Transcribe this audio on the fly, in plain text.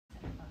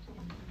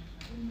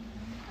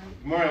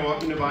Good morning.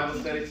 Welcome to Bible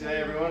study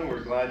today, everyone. We're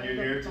glad you're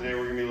here. Today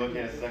we're going to be looking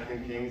at 2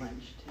 Kings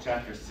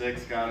chapter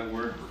 6, God at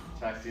work,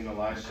 protecting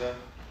Elisha.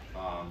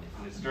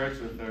 And it starts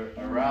with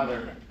a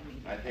rather,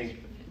 I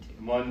think,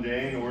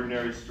 mundane,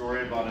 ordinary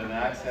story about an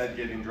axe head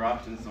getting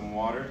dropped in some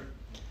water.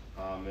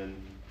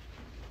 And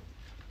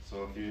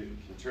so if you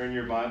turn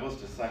your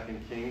Bibles to 2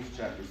 Kings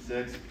chapter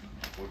 6,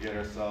 we'll get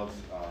ourselves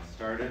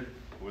started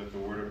with the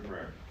word of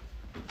prayer.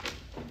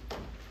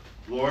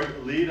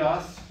 Lord, lead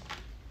us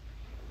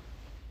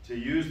to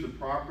use the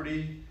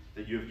property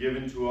that you have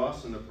given to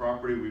us and the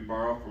property we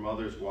borrow from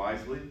others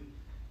wisely.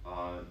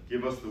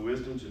 Give us the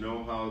wisdom to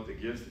know how the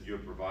gifts that you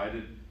have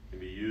provided can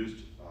be used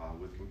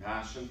with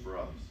compassion for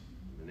others.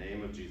 In the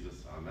name of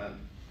Jesus,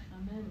 amen.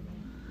 Amen.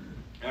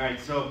 All right,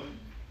 so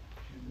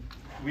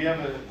we have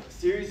a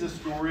series of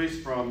stories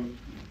from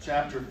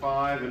chapter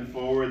 5 and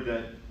forward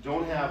that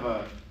don't have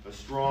a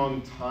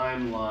strong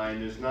timeline.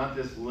 There's not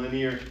this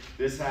linear,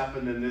 this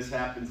happened and this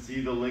happened,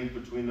 see the link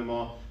between them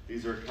all.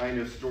 These are kind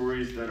of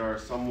stories that are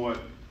somewhat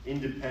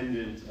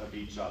independent of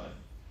each other.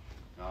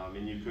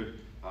 And you could,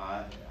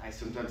 I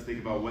sometimes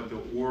think about what the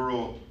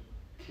oral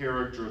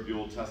character of the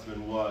Old Testament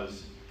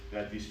was,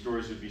 that these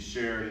stories would be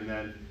shared, and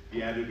then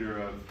the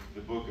editor of the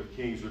book of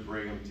Kings would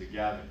bring them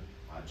together.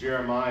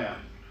 Jeremiah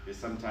is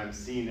sometimes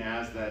seen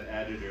as that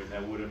editor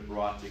that would have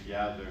brought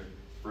together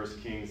 1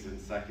 Kings and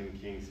 2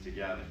 Kings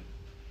together.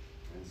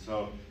 And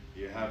so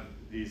you have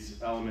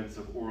these elements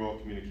of oral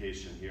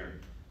communication here,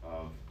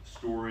 of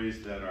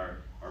stories that are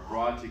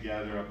brought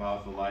together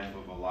about the life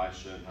of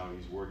Elisha and how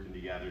he's working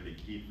together to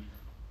keep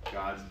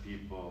God's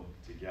people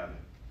together.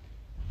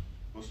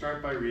 We'll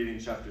start by reading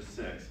chapter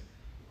 6,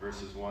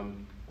 verses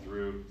 1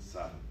 through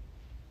 7.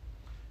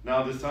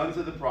 Now the sons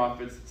of the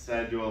prophets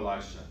said to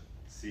Elisha,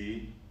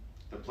 "See,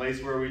 the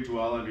place where we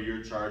dwell under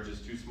your charge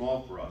is too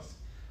small for us.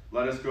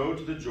 Let us go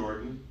to the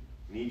Jordan,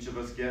 and each of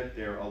us get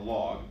there a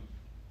log,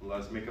 and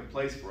let us make a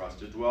place for us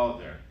to dwell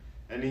there."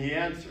 And he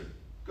answered,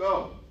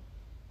 "Go."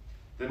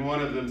 Then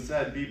one of them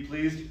said, "Be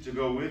pleased to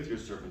go with your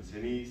servants."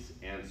 And he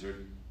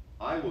answered,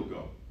 "I will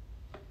go."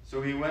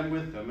 So he went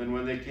with them, and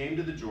when they came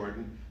to the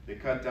Jordan, they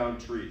cut down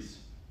trees.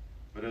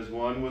 But as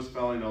one was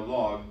felling a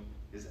log,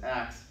 his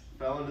axe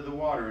fell into the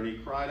water, and he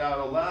cried out,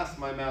 "Alas,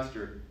 my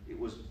master, it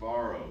was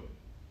borrowed."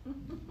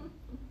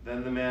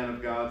 Then the man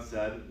of God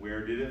said,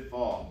 "Where did it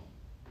fall?"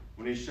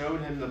 When he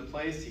showed him the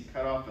place, he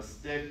cut off a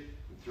stick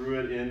and threw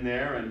it in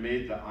there and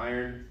made the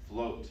iron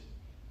float.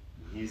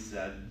 And he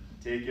said,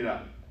 "Take it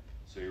up."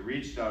 So he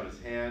reached out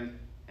his hand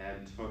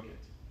and took it.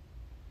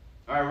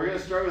 All right, we're going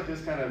to start with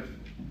this kind of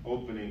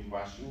opening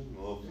question,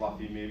 a little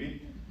fluffy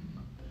maybe.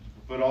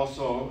 But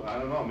also, I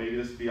don't know, maybe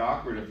this would be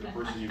awkward if the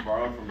person you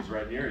borrowed from is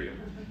right near you.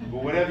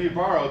 But what have you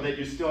borrowed that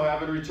you still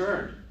haven't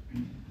returned?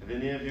 Have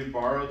any of you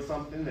borrowed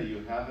something that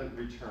you haven't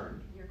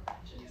returned? Your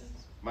crutches.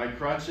 My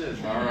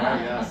crutches, all right,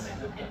 yes.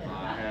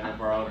 Hannah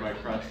borrowed my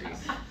crutches.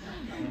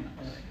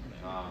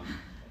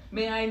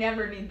 May I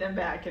never need them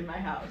back in my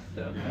house.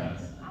 So.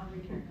 Yes. I'll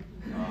return them.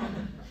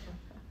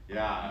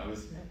 Yeah,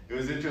 it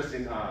was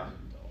interesting.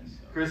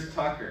 Chris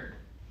Tucker,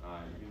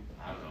 I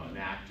don't know, an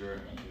actor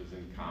who was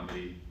in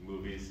comedy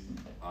movies,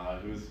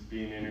 who was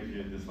being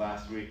interviewed this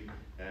last week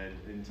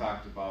and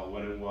talked about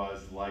what it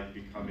was like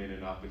becoming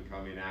an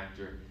up-and-coming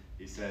actor.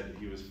 He said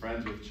he was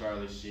friends with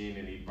Charlie Sheen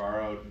and he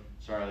borrowed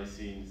Charlie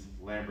Sheen's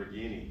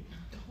Lamborghini.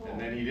 And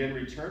then he didn't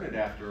return it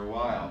after a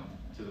while,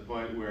 to the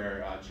point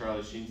where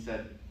Charlie Sheen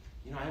said,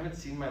 "You know, I haven't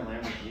seen my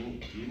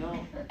Lamborghini. Do you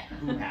know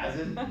who has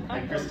it?"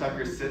 And Chris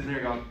Tucker's sitting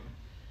there going,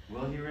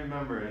 "Will you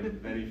remember?"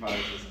 And then he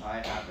finally says,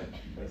 "I have it."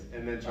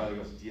 And then Charlie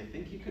goes, "Do you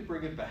think you could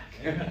bring it back?"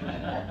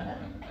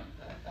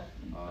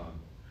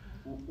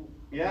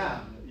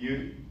 Yeah,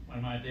 you.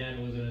 When my dad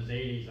was in his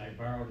 80s, I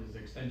borrowed his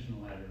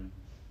extension ladder.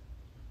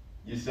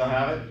 You still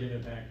have it? Give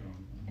it back to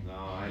him.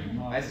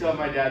 No, I still have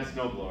my dad's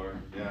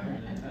snowblower. Yeah.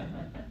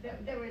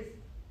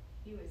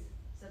 He was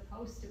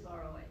supposed to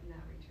borrow it and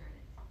not return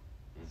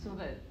it. So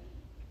that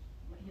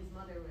His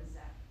mother was,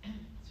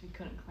 so you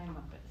couldn't climb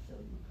up it. So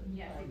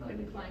yes, he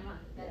couldn't climb on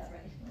it, that's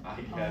right. I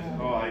get it.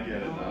 Oh, I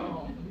get it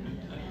now.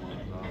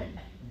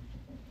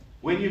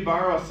 When you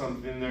borrow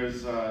something,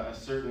 there's a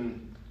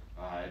certain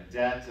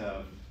debt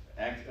of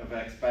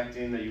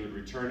expecting that you would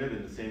return it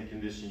in the same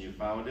condition you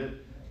found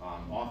it.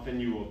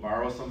 Often you will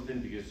borrow something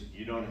because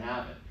you don't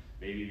have it.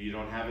 Maybe you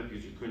don't have it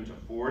because you couldn't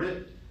afford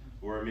it,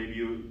 or maybe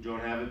you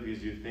don't have it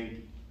because you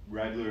think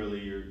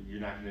regularly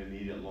you're not going to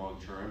need it long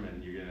term,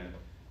 and you're going to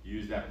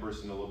use that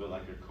person a little bit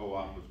like a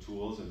co-op of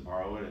tools and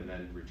borrow it and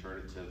then return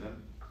it to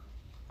them.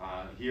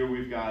 Here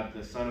we've got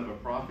the son of a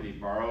prophet. He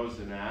borrows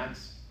an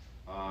axe,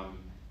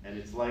 and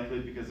it's likely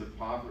because of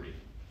poverty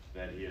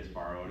that he has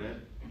borrowed it.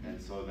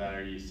 And so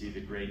there you see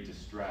the great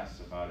distress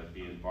about it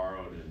being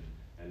borrowed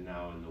and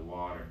now in the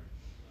water.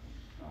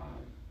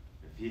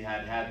 If he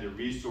had had the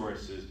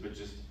resources but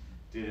just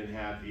didn't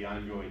have the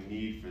ongoing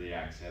need for the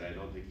axe head, I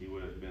don't think he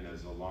would have been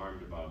as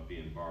alarmed about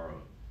being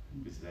borrowed,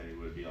 because then he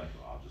would be like,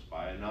 "Well, I'll just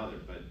buy another."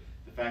 But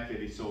the fact that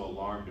he's so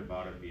alarmed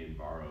about it being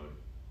borrowed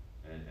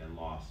and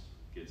lost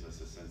gives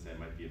us a sense that it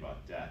might be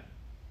about debt.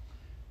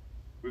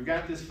 we've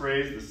got this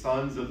phrase, the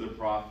sons of the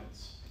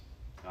prophets.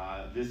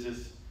 This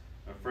is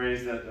a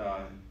phrase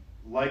that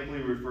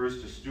likely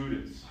refers to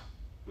students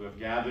who have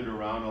gathered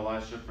around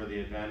Elisha for the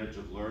advantage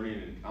of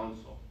learning and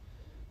counsel.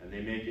 And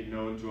they make it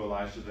known to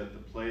Elisha that the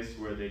place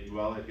where they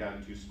dwell had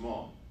gotten too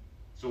small.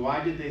 So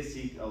why did they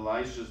seek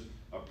Elisha's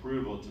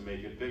approval to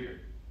make it bigger?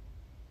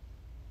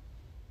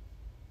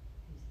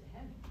 He's the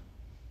head.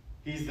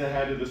 He's the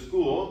head of the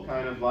school,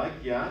 kind of like,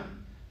 yeah,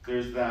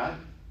 there's that.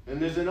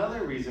 And there's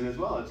another reason as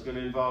well. It's going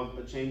to involve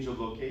a change of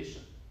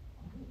location.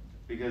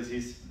 Because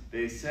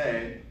they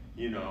say,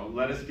 you know,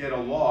 let us get a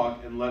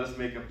log and let us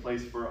make a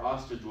place for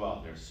us to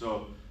dwell there.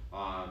 So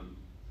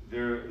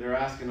they're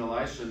asking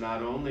Elisha,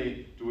 not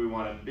only do we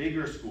want a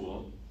bigger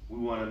school, we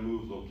want to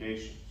move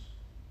locations.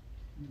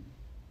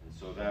 And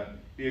so that'd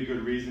be a good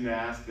reason to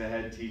ask the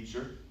head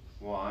teacher.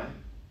 Why?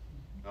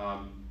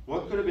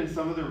 What could have been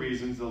some of the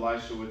reasons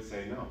Elisha would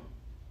say no?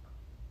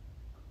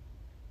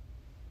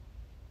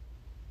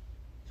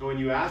 So when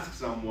you ask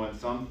someone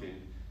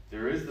something,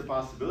 there is the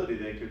possibility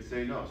they could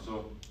say no.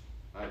 So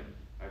I've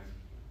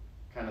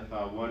kind of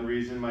thought one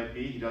reason might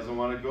be he doesn't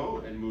want to go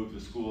and move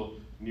the school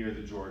near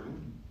the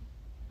Jordan.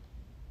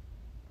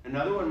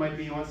 Another one might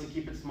be he wants to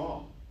keep it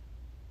small.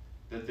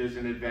 That there's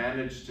an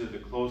advantage to the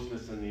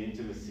closeness and the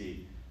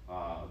intimacy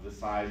of the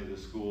size of the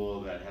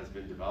school that has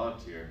been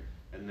developed here.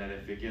 And then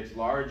if it gets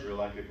larger,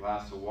 like a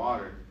glass of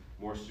water,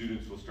 more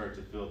students will start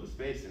to fill the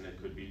space and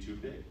it could be too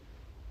big.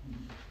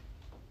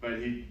 But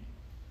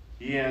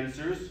he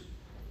answers,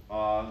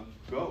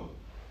 go.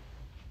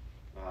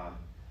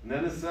 And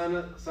then the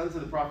sons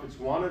of the prophets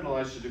wanted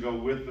Elisha to go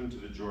with them to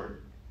the Jordan.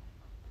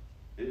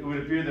 It would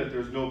appear that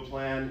there's no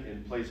plan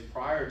in place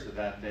prior to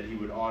that he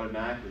would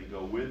automatically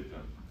go with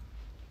them.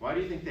 Why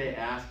do you think they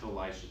asked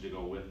Elisha to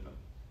go with them?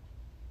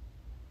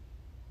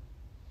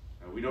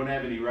 We don't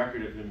have any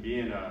record of him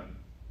being a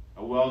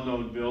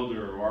well-known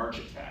builder or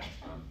architect.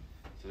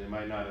 So they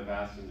might not have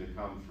asked him to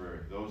come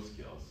for those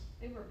skills.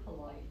 They were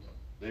polite.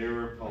 They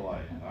were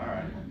polite. All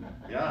right.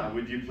 Yeah,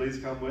 would you please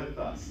come with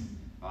us?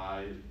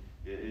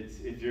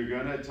 If you're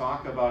going to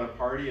talk about a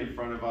party in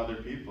front of other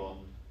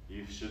people,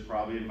 you should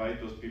probably invite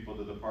those people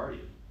to the party.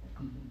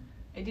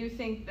 I do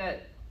think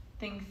that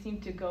things seem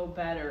to go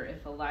better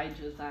if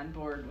Elijah's on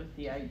board with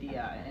the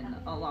idea and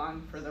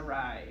along for the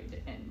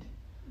ride. And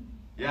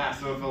yeah,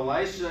 so if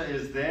Elisha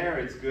is there,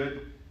 it's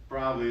good.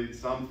 Probably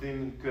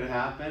something could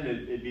happen.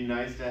 It'd be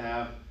nice to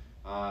have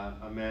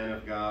a man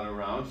of God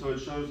around. So it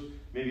shows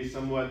maybe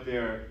somewhat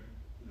their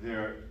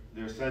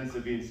sense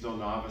of being still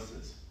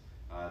novices,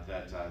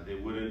 that they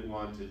wouldn't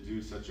want to do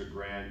such a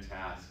grand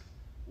task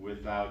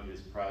without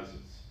his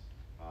presence.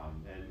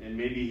 And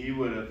maybe he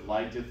would have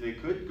liked if they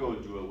could go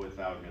do it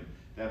without him.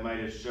 That might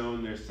have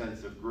shown their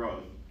sense of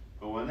growth.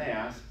 But when they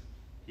ask,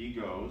 he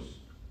goes.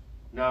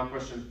 Now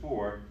question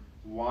 4,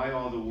 why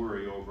all the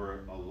worry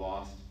over a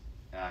lost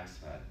axe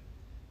head?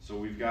 So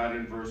we've got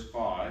in verse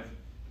 5,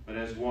 but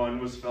as one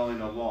was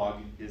felling a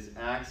log, his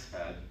axe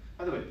head.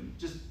 By the way,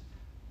 just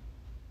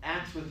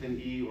axe with an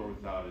E or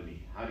without an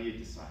E. How do you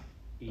decide?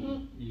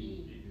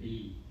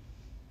 E.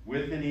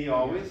 With an E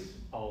always?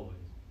 Always.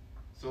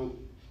 So,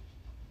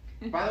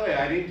 by the way,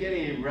 I didn't get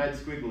any red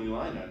squiggly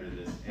line under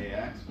this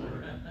AX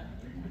word.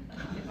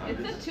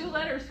 it's a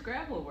 2-letter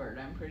Scrabble word,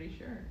 I'm pretty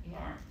sure.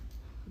 Yeah.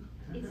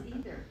 It's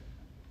either.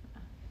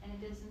 And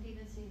it doesn't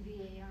even say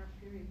VAR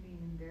period being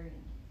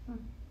invariant.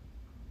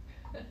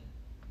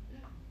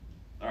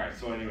 All right,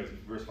 so anyways,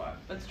 verse 5.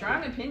 But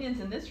strong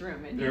opinions in this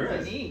room, and There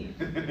it's is. an E.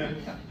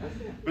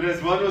 But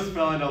as one was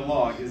felling a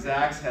log, his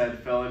axe head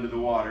fell into the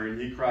water,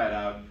 and he cried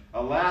out,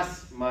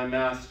 "Alas, my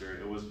master,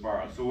 it was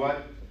borrowed." So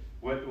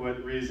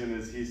what reason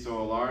is he so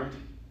alarmed?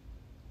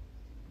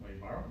 Well, he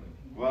borrowed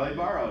it. Well, he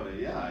borrowed it,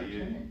 yeah.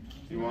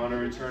 You want to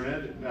return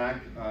it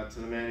back to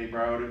the man he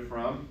borrowed it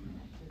from.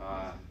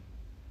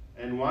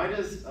 And why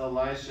does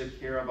Elisha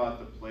care about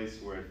the place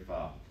where it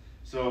fell?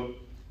 So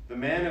the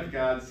man of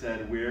God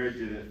said, "Where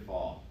did it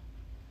fall?"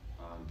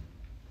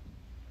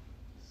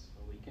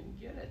 So we can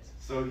get it.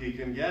 So he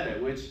can get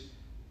it, which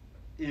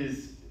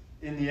is,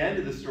 in the end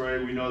of the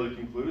story, we know the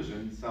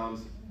conclusion.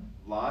 Sounds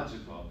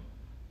logical.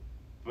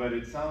 But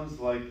it sounds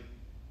like,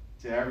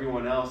 to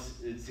everyone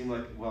else, it seemed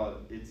like, well,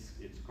 it's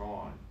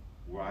gone.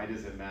 Why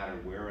does it matter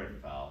where it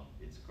fell?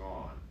 It's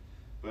gone.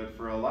 But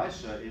for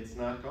Elisha, it's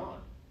not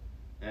gone.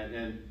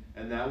 And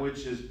that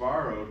which is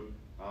borrowed,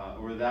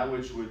 or that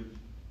which would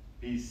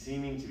be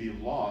seeming to be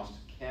lost,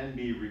 can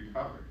be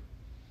recovered.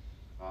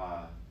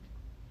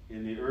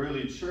 In the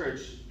early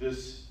church,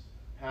 this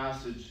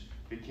passage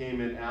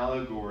became an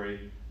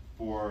allegory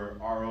for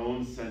our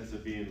own sense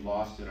of being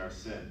lost in our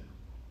sin.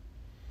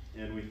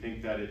 And we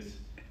think that it's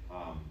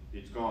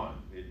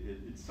gone.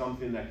 It's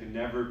something that can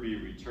never be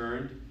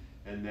returned.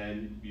 And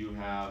then you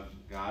have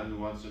God who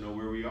wants to know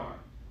where we are.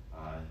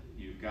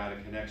 You've got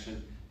a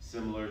connection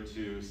similar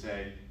to,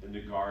 say, in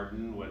the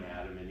garden when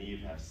Adam and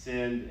Eve have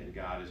sinned and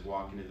God is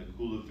walking in the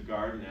cool of the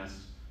garden,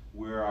 asks,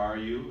 "Where are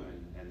you?"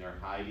 And they're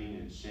hiding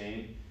in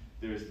shame.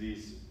 There's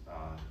these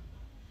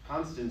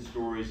constant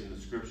stories in the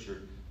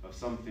scripture of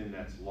something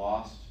that's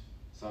lost,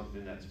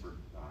 something that's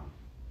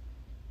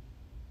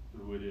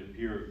would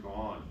appear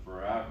gone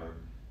forever,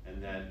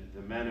 and that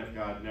the men of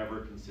God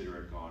never consider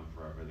it gone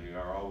forever. They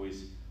are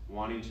always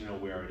wanting to know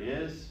where it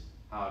is,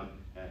 how,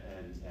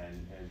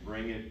 and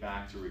bring it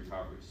back to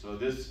recovery. So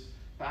this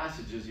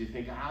passage is, you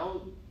think,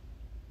 how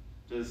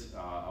does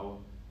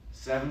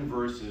 7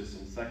 verses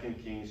in 2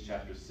 Kings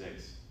chapter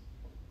 6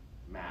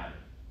 matter?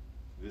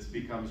 This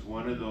becomes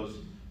one of those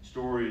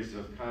stories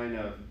of kind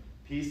of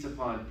piece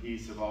upon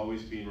piece of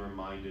always being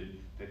reminded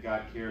that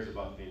God cares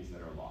about things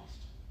that are lost.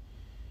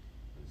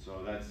 And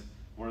so that's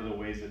one of the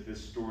ways that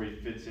this story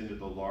fits into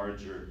the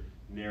larger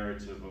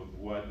narrative of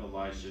what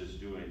Elisha is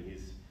doing.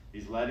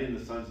 He's letting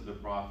the sons of the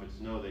prophets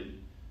know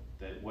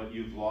that what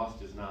you've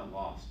lost is not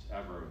lost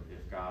ever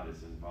if God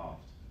is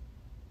involved.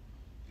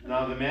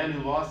 Now, the man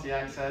who lost the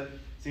axe head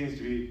seems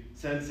to be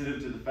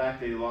sensitive to the fact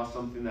that he lost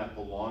something that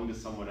belonged to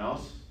someone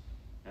else,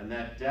 and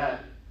that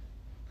debt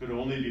could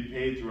only be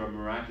paid through a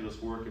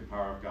miraculous work and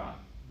power of God.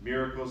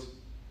 Miracles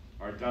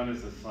are done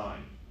as a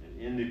sign, an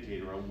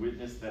indicator, a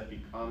witness that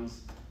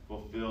becomes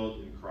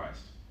fulfilled in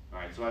Christ. All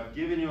right, so I've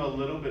given you a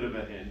little bit of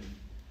a hint.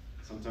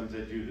 Sometimes I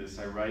do this.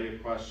 I write a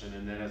question,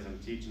 and then as I'm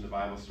teaching the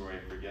Bible story,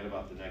 I forget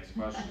about the next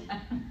question.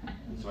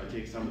 And so I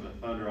take some of the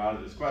thunder out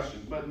of this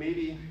question. But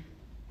maybe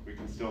we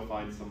can still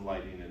find some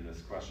lightning in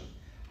this question.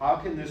 How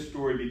can this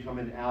story become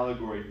an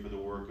allegory for the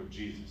work of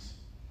Jesus?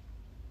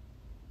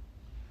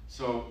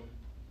 So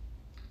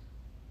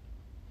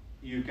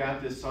you've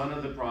got this son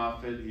of the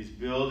prophet. He's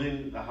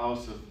building the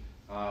house of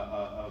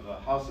a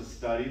house of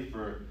study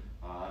for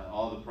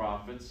all the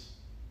prophets.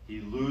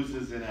 He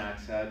loses an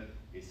axe head.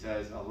 He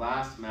says,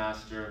 "Alas,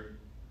 master,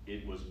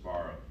 it was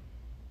borrowed."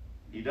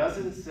 He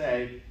doesn't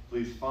say,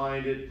 "Please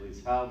find it,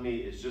 please help me."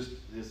 It's just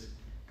this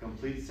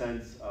complete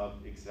sense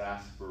of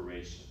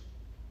exasperation.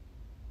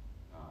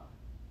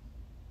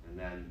 And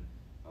then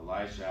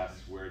Elisha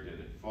asks, "Where did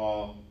it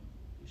fall?"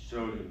 He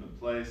showed him the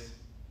place.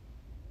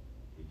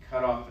 He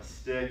cut off a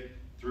stick,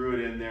 threw it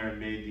in there, and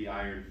made the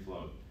iron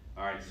float.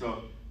 All right,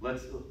 so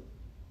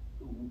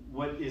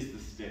what is the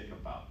stick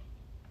about?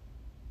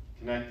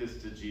 Connect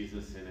this to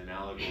Jesus in an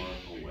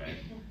allegorical way.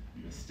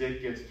 The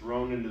stick gets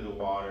thrown into the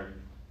water.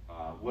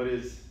 What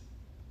is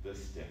the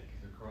stick?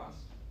 The cross.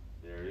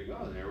 There you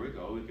go. There we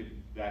go.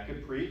 That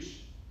could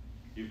preach.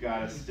 You've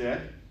got a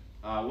stick.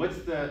 What's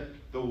the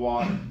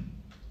water?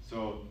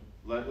 So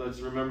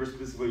let's remember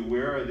specifically,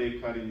 where are they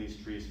cutting these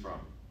trees from?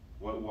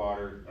 What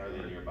water are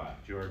they nearby?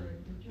 Jordan.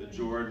 The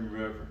Jordan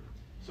River.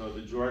 So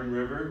the Jordan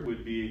River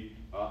would be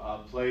a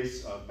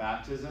place of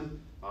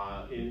baptism.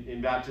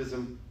 In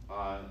baptism,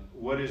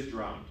 what is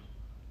drowned?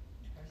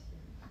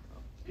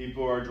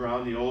 People are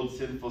drowned. The old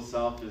sinful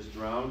self is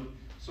drowned.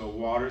 So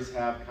waters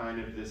have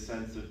kind of this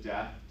sense of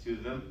death to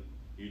them.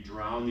 You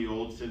drown the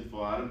old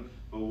sinful Adam.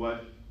 But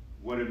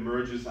what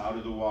emerges out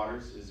of the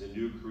waters is a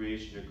new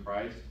creation in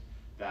Christ.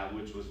 That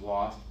which was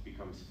lost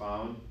becomes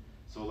found.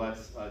 So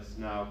let's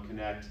now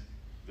connect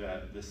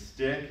the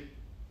stick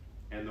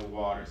and the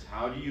waters.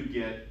 How do you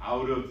get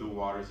out of the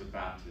waters of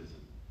baptism?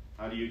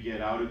 How do you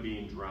get out of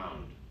being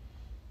drowned?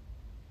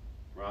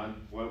 Ron,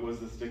 what was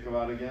the stick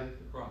about again?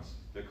 The cross.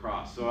 The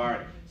cross. So all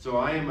right. So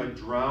I am a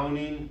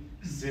drowning,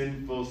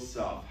 sinful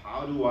self.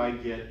 How do I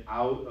get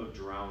out of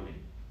drowning?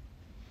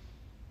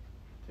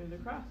 Through the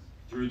cross.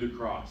 Through the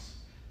cross.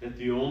 That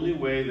the only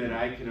way that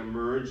I can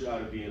emerge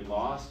out of being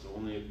lost, the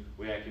only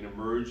way I can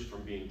emerge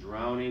from being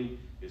drowning,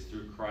 is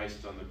through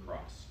Christ on the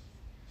cross.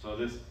 So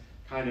this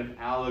kind of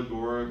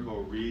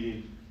allegorical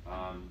reading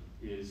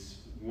is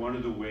one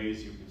of the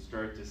ways you can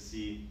start to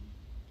see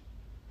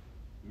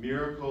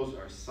miracles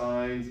are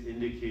signs,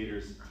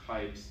 indicators,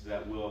 types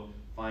that will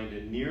find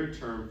a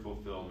near-term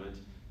fulfillment,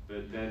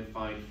 but then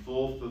find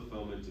full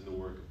fulfillment in the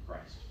work of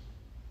Christ.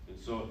 And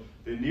so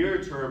the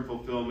near-term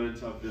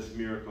fulfillment of this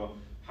miracle,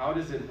 how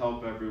does it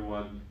help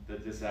everyone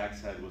that this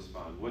axe head was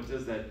found? What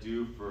does that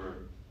do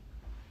for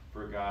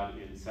God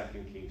in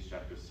 2 Kings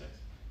chapter 6?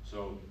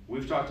 So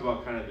we've talked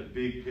about kind of the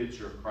big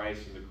picture of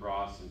Christ and the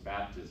cross and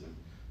baptism.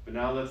 But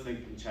now let's think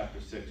in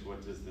chapter 6,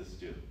 what does this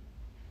do?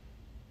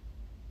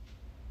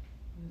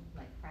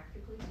 Like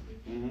practically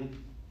speaking?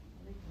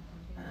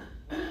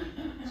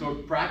 Mm-hmm. So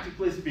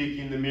practically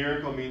speaking, the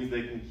miracle means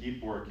they can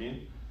keep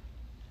working.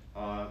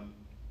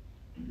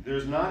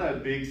 There's not a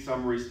big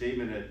summary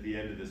statement at the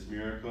end of this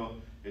miracle.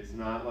 It's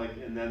not like,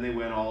 and then they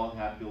went all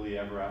happily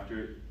ever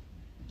after.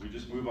 We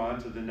just move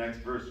on to the next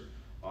verse.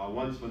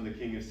 Once when the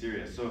king of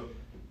Syria. So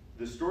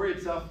the story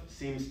itself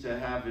seems to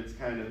have its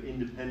kind of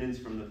independence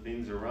from the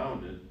things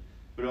around it,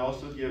 but it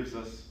also gives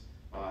us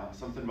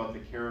something about the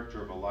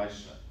character of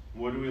Elisha.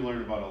 What do we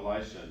learn about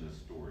Elisha in this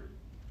story?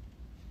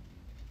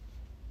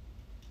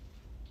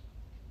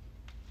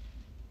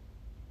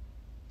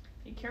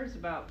 He cares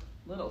about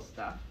little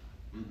stuff.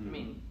 Mm-hmm. I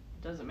mean,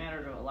 it doesn't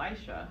matter to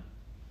Elisha,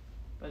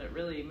 but it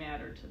really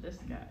mattered to this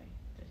guy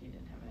that he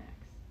didn't have an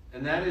axe.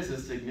 And that is a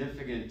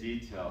significant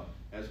detail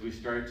as we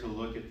start to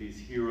look at these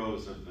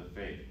heroes of the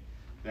faith.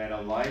 That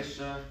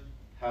Elisha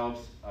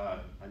helps a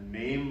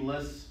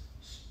nameless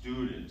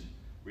student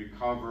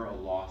recover a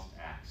lost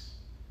axe.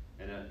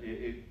 And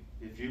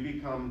if you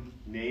become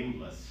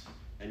nameless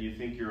and you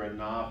think you're a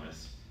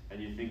novice,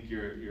 and you think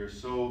you're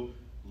so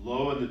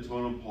low in the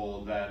totem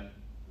pole that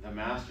the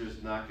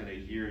master's not going to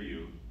hear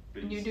you.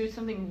 But And you do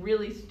something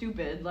really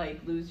stupid, like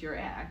lose your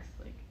axe.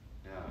 Like,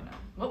 yeah. you know,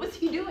 what was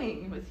he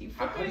doing? Was he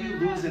How flipping do you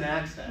it around? lose an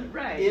axe head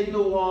Right. in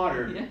the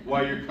water Yeah.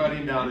 while you're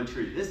cutting down a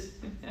tree? This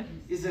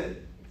is a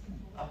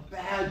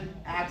bad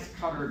axe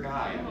cutter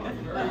guy.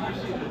 It's very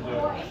easy to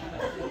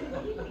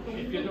do.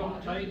 If you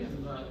don't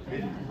tighten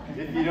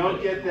the, If you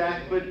don't get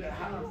that, but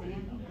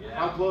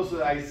how close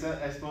was I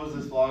suppose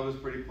this log was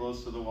pretty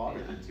close to the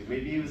water then too.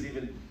 Maybe he was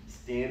even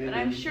standing. But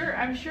I'm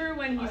sure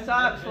when you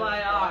saw it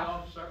fly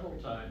off. several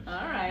times. All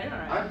right.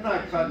 I'm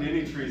not cutting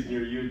any trees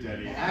near you,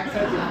 Denny. Axe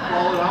heads are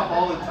falling off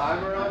all the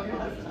time around you.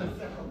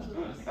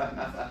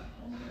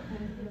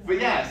 But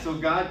yeah, so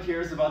God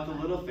cares about the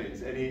little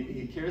things, and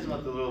he cares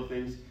about the little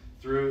things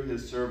through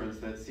his servants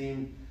that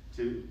seem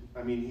to,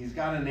 I mean, he's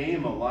got a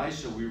name,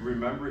 Elisha. We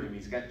remember him.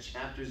 He's got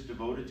chapters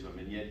devoted to him,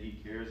 and yet he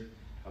cares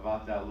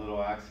about that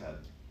little axe head.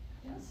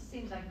 It also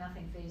seems like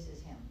nothing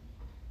phases him.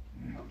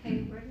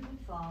 Okay, where did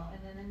it fall?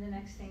 And then in the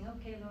next thing,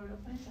 okay, Lord,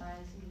 open his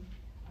eyes.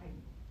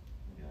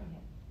 Yeah.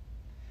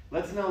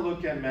 Let's now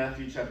look at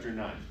Matthew chapter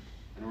 9,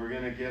 and we're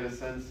going to get a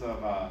sense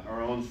of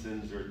our own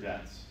sins or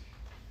debts.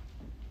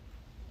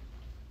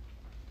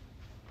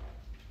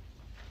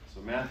 So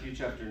Matthew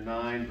chapter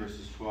 9,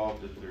 verses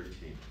 12 to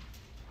 13.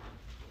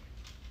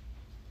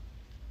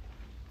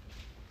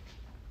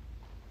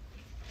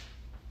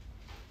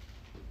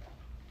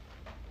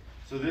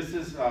 So this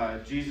is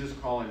Jesus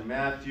calling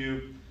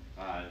Matthew,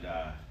 and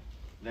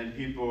then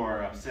people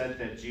are upset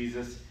that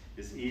Jesus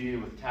is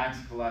eating with tax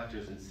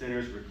collectors and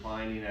sinners,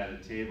 reclining at a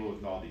table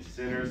with all these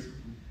sinners.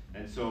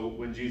 And so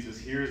when Jesus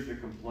hears the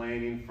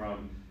complaining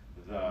from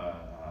the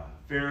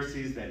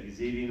Pharisees that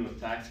he's eating with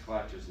tax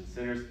collectors and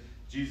sinners,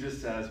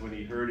 Jesus says, when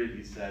he heard it,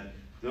 he said,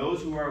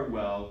 "Those who are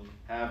well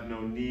have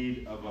no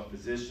need of a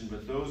physician,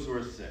 but those who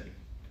are sick.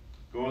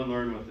 Go and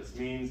learn what this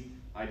means.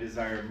 I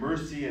desire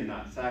mercy and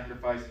not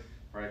sacrifice,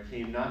 for I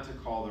came not to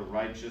call the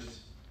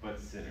righteous, but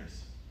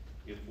sinners."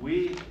 If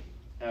we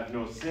have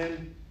no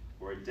sin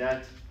or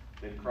debt,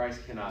 then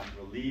Christ cannot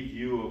relieve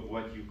you of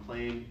what you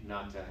claim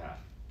not to have.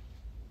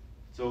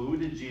 So who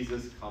did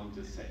Jesus come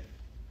to save?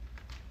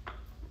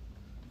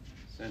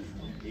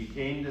 He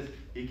came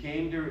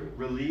to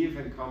relieve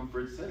and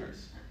comfort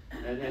sinners.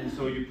 And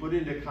so you put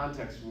into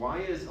context, why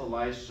is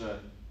Elisha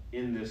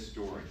in this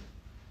story?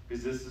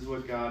 Because this is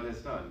what God has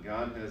done.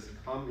 God has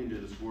come into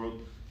this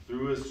world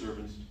through his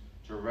servants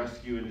to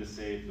rescue and to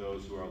save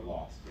those who are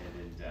lost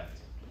and in debt.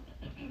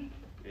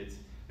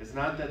 It's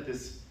not that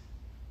this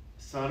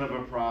son of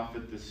a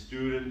prophet, the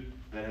student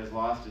that has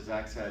lost his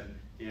axe head,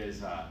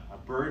 is a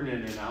burden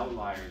and an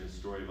outlier in the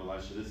story of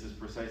Elisha. This is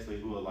precisely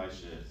who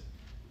Elisha is.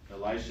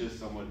 Elisha is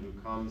someone who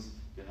comes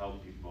to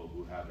help people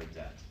who have a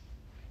debt.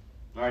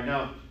 All right,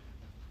 now,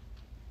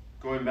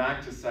 going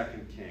back to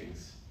 2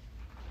 Kings.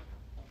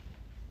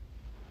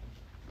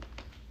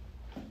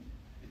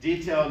 A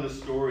detail in the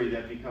story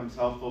that becomes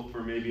helpful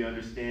for maybe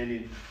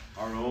understanding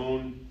our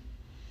own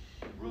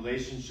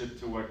relationship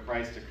to what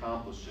Christ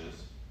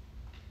accomplishes.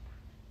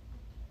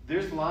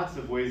 There's lots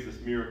of ways this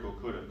miracle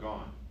could have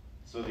gone.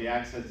 So the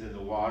axe head's in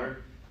the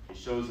water. He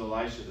shows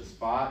Elisha the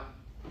spot.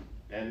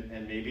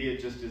 And maybe it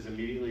just is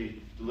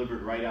immediately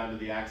delivered right onto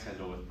the axe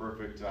handle with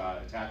perfect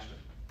attachment.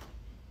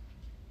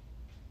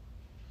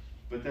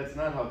 But that's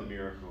not how the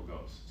miracle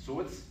goes.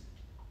 So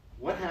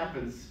what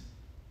happens?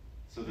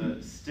 So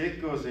the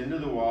stick goes into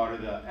the water,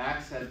 the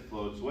axe head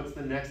floats. What's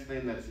the next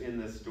thing that's in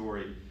this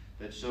story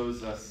that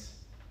shows us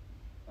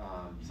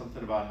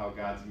something about how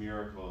God's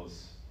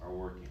miracles are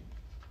working?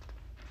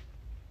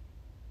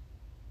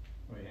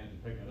 Well, he had to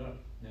pick it up.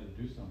 He had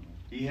to do something.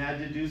 He had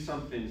to do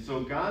something.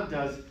 So God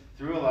does,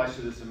 through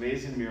Elisha, this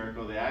amazing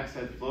miracle. The axe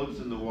head floats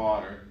in the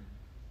water.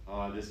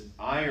 This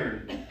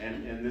iron,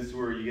 and this is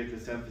where you get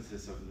this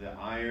emphasis of the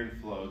iron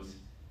floats.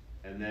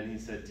 And then he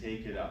said,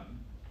 "Take it up."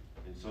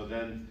 And so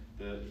then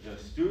the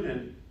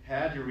student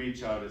had to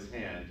reach out his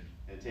hand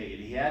and take it.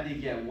 He had to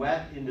get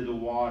wet into the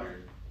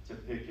water to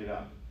pick it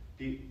up.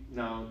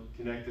 Now,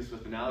 connect this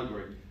with an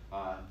allegory.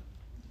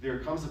 There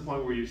comes a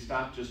point where you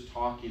stop just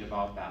talking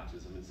about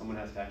baptism and someone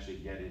has to actually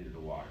get into the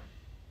water.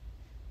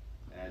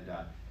 And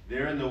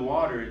there in the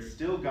water, it's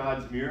still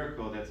God's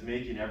miracle that's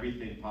making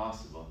everything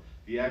possible.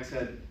 The axe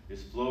head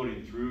is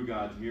floating through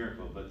God's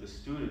miracle, but the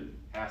student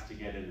has to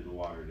get into the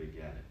water to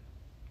get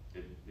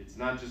it. It's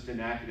not just an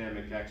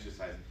academic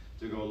exercise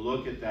to go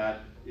look at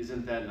that.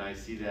 Isn't that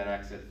nice? See that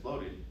axe head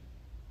floating.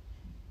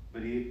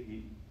 But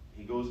he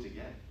goes to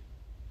get it.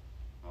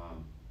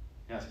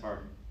 Yes,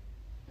 Barb.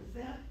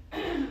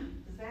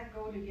 Does that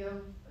go to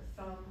give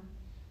some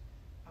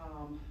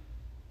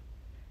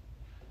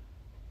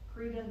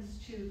credence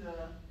to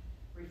the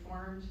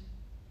Reformed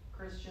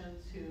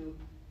Christians who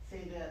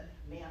say that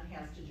man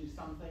has to do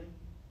something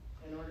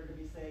in order to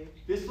be saved?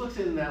 This looks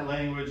in that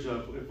language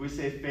of, if we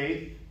say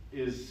faith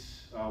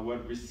is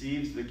what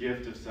receives the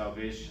gift of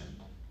salvation,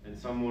 and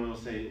someone will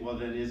say, well,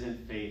 then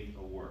isn't faith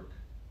a work?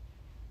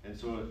 And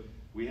so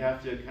we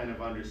have to kind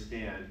of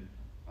understand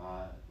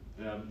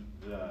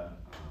the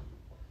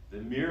The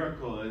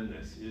miracle in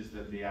this is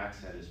that the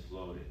axe head is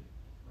floating.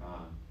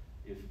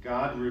 If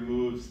God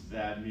removes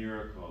that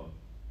miracle,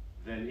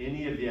 then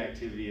any of the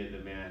activity of the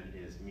man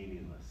is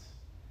meaningless.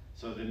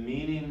 So the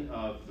meaning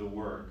of the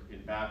work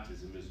in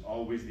baptism is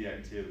always the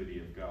activity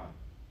of God.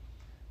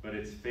 But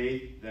it's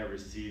faith that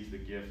receives the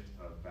gift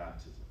of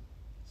baptism.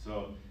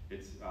 So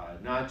it's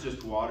not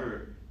just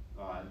water,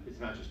 it's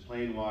not just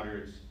plain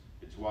water,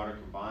 it's water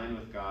combined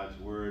with God's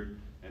word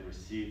and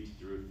received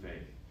through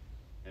faith.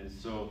 And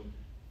so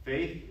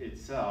faith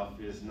itself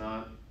is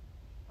not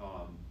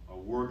a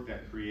work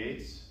that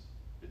creates.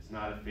 It's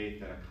not a faith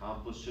that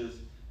accomplishes.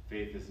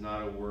 Faith is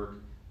not a work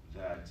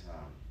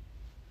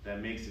that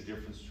makes a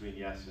difference between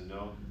yes and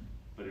no,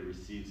 but it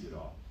receives it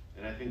all.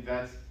 And I think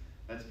that's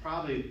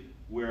probably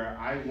where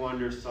I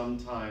wonder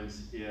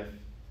sometimes if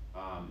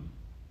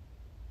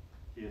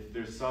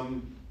there's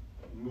some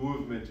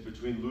movement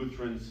between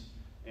Lutherans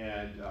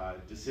and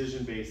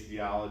decision-based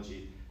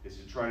theology is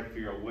to try to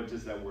figure out what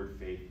does that word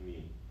faith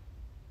mean.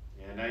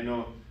 And I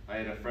know I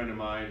had a friend of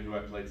mine who I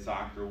played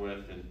soccer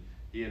with, and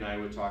he and I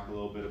would talk a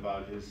little bit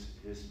about his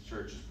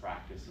church's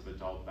practice of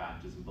adult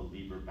baptism,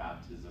 believer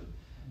baptism,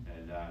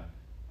 and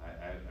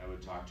I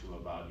would talk to him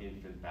about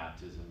infant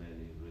baptism,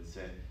 and he would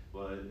say,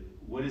 well,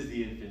 what is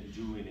the infant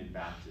doing in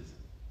baptism?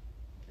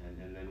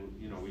 And then,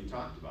 you know, we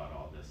talked about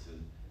all this,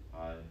 and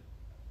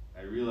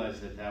I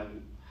realized that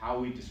how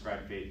we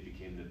describe faith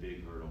became the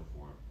big hurdle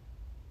for him.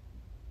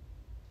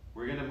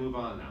 We're going to move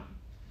on now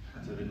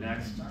to the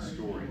next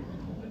story.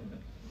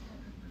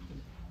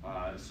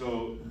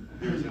 So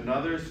there's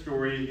another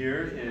story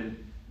here in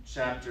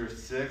chapter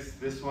 6.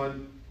 This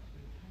one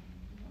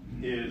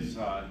is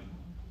a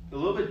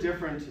little bit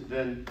different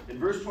than in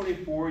verse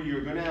 24.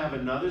 You're going to have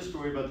another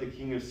story about the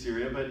king of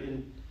Syria, but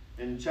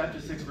in chapter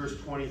 6, verse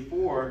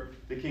 24,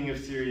 the king of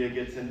Syria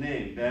gets a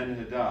name,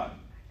 Ben-Hadad.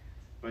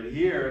 But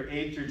here,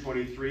 8 through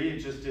 23, it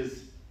just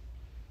is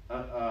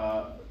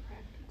an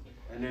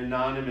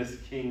anonymous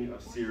king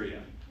of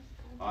Syria.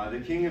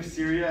 The king of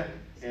Syria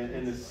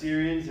and the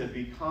Syrians have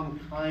become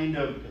kind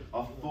of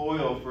a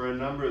foil for a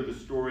number of the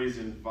stories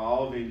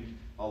involving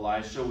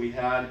Elisha. We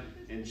had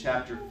in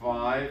chapter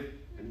 5,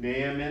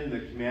 Naaman, the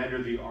commander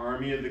of the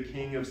army of the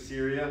king of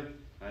Syria.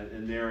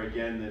 And there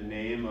again, the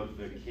name of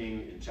the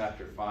king in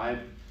chapter 5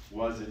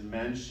 wasn't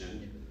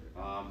mentioned.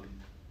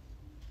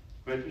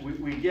 But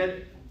we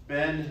get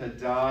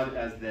Ben-Hadad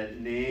as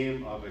that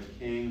name of a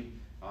king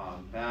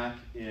back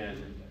in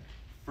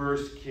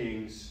 1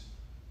 Kings.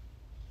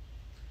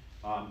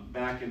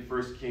 Back in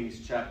 1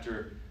 Kings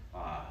chapter,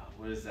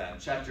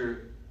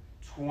 chapter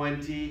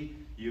 20,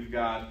 you've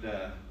got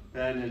the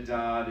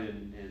Ben-Hadad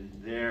in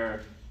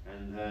there,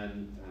 and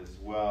then as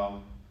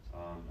well,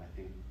 I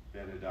think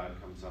Ben-Hadad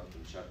comes up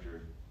in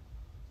chapter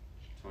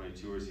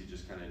 22, or is he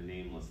just kind of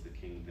nameless, the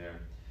king there?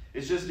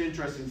 It's just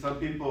interesting. Some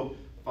people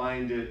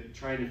find it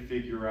trying to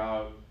figure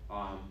out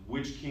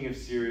which king of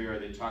Syria are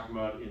they talking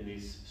about in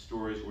these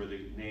stories where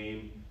the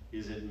name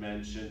isn't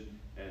mentioned.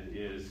 And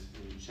is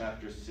in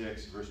chapter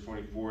 6, verse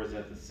 24, is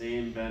that the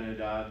same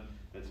Ben-Hadad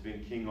that's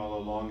been king all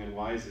along? And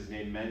why is his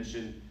name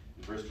mentioned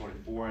in verse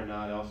 24 and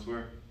not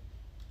elsewhere?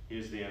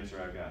 Here's the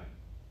answer I've got.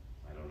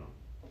 I don't know.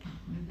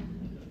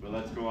 But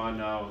let's go on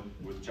now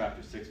with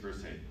chapter 6,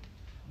 verse 8.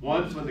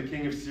 Once when the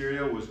king of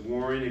Syria was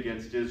warring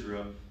against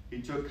Israel, he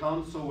took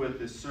counsel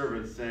with his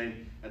servants,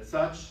 saying, at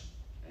such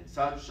and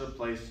such a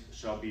place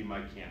shall be my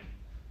camp.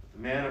 But the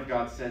man of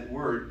God sent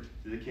word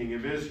to the king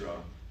of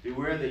Israel,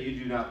 beware that you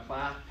do not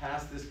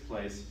pass this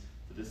place,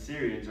 for the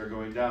Syrians are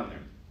going down there.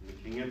 And the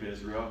king of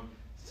Israel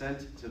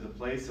sent to the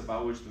place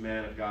about which the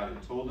man of God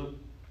had told him,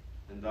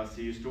 and thus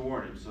he used to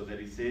warn him, so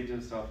that he saved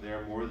himself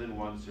there more than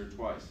once or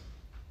twice.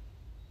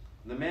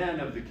 And the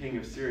man of the king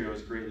of Syria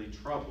was greatly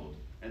troubled,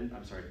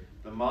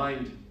 the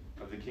mind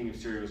of the king of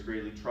Syria was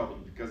greatly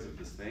troubled because of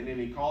this thing, and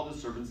he called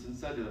his servants and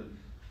said to them,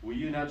 will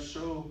you not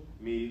show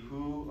me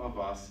who of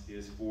us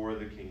is for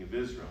the king of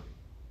Israel?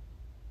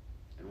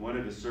 And one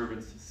of his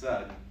servants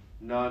said,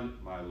 none,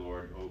 my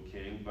lord, O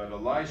king, but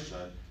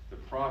Elisha, the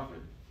prophet,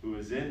 who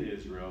is in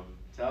Israel,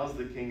 tells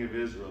the king of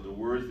Israel the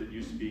words that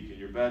you speak in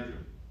your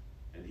bedroom.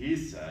 And he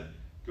said,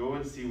 go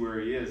and see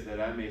where he is,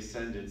 that I may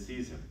send and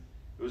seize him.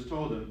 It was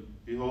told him,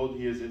 behold,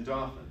 he is in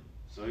Dothan.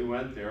 So he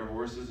went there,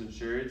 horses and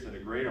chariots and a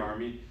great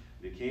army.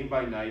 They came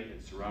by night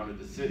and surrounded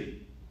the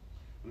city.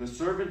 When the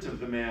servant of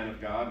the man of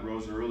God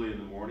rose early in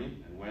the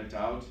morning and went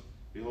out,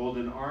 behold,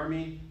 an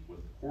army with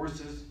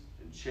horses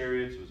and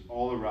chariots was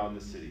all around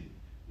the city.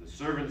 And the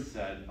servant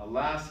said,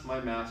 alas,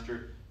 my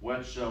master,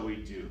 what shall we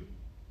do?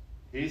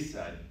 He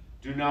said,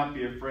 do not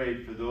be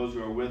afraid, for those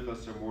who are with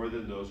us are more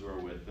than those who are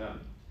with them.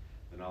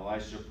 Then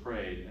Elisha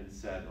prayed and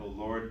said, O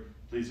Lord,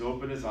 please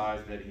open his eyes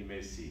that he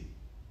may see.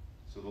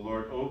 So the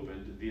Lord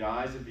opened the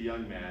eyes of the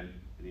young man,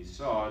 and he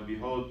saw, and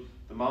behold,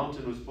 the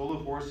mountain was full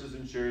of horses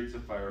and chariots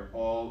of fire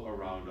all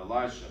around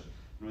Elisha.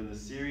 And when the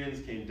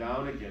Syrians came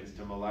down against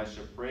him,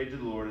 Elisha prayed to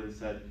the Lord and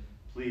said,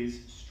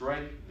 please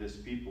strike this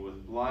people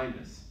with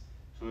blindness.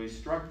 So he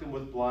struck them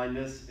with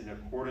blindness in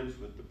accordance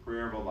with the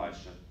prayer of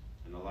Elisha.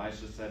 And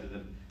Elisha said to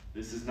them,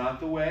 this is not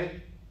the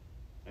way,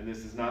 and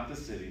this is not the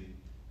city.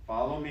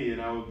 Follow me, and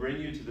I will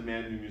bring you to the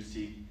man whom you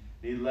seek.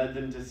 And he led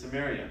them to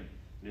Samaria.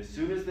 And as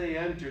soon as they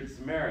entered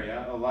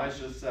Samaria,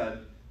 Elisha said,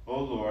 O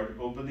Lord,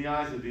 open the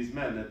eyes of these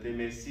men, that they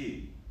may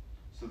see.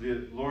 So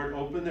the Lord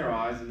opened their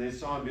eyes, and they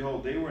saw, and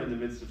behold, they were in the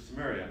midst of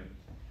Samaria.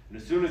 And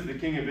as soon as the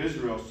king of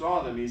Israel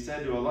saw them, he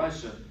said to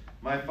Elisha,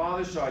 My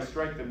father, shall I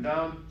strike them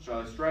down? Shall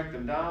I strike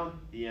them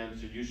down? He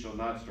answered, You shall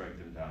not strike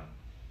them down.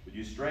 But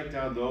you strike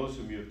down those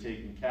whom you have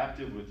taken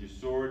captive with your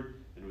sword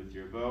and with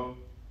your bow.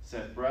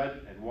 Set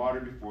bread and water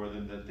before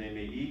them, that they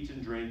may eat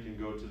and drink and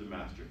go to the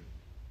master.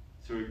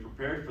 So he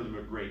prepared for them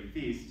a great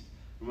feast.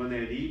 And when they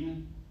had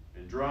eaten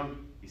and drunk,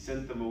 he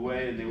sent them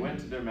away, and they went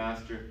to their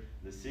master.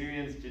 And the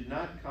Syrians did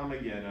not come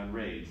again on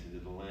raids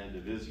into the land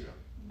of Israel.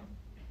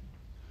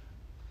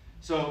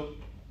 So,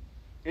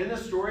 in the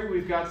story,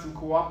 we've got some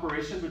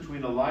cooperation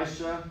between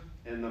Elisha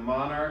and the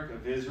monarch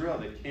of Israel,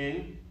 the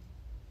king.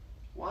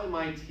 Why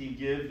might he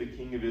give the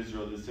king of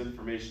Israel this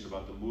information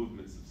about the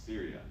movements of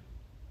Syria?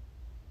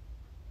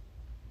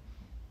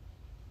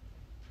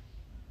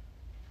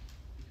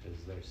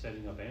 Because they're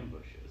setting up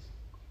ambushes.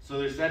 So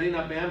they're setting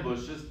up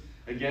ambushes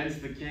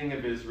against the king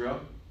of Israel,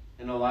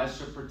 and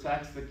Elisha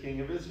protects the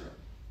king of Israel.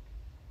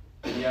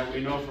 And yet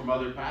we know from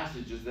other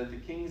passages that the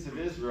kings of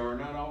Israel are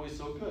not always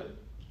so good.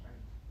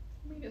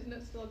 I mean, isn't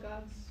it still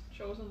God's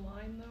chosen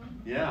line,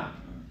 though? Yeah.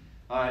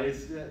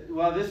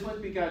 Well, this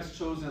would be God's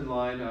chosen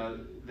line.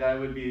 That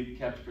would be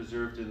kept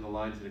preserved in the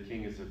line to the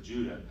kings of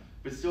Judah.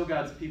 But still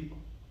God's people.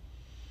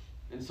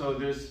 And so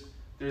there's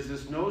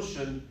this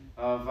notion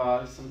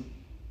of some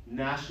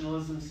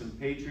nationalism, some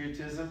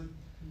patriotism.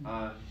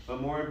 But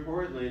more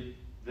importantly,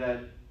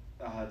 that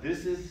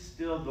this is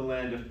still the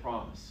land of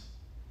promise.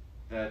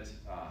 That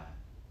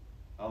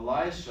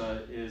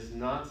Elisha is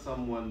not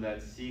someone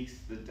that seeks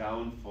the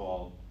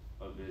downfall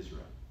of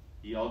Israel.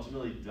 He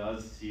ultimately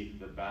does seek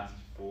the best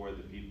for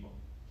the people.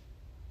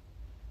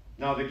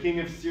 Now the king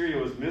of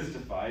Syria was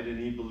mystified, and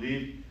he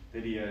believed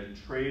that he had a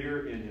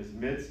traitor in his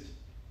midst.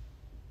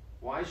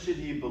 Why should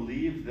he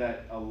believe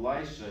that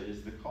Elisha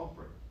is the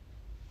culprit?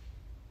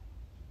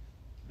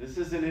 This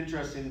is an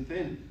interesting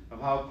thing of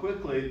how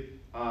quickly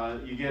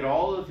you get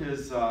all of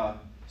his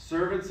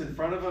servants in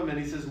front of him, and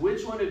he says,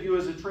 which one of you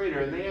is a traitor?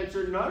 And they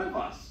answer, none of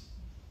us.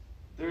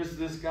 There's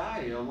this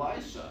guy,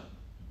 Elisha,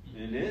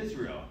 in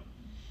Israel,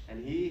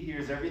 and he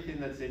hears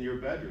everything that's in your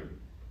bedroom.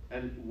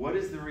 And what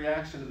is the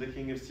reaction of the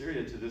king of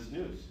Syria to this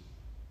news?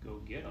 Go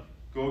get them.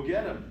 Go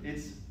get him.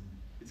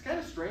 It's kind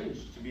of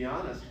strange, to be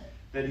honest,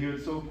 that he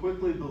would so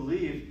quickly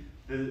believe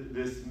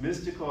this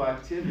mystical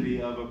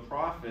activity of a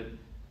prophet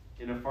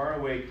in a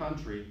faraway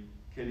country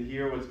can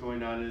hear what's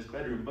going on in his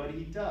bedroom. But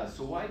he does.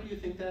 So why do you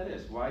think that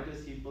is? Why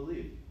does he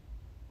believe?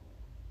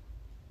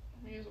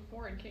 I mean, as a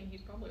foreign king,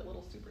 he's probably a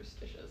little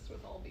superstitious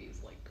with all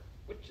these, like,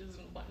 witches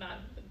and whatnot.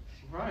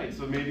 Right,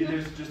 so maybe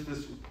there's just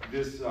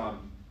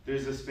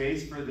there's a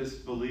space for this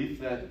belief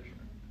that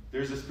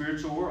there's a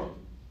spiritual world,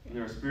 and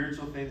there are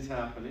spiritual things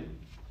happening.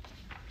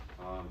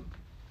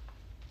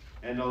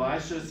 And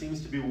Elisha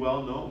seems to be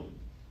well known.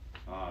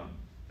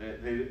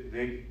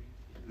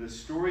 The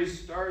story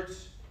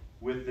starts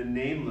with the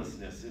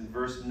namelessness in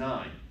verse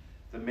 9.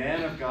 The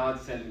man of God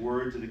sent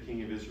word to the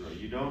king of Israel.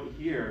 You don't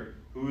hear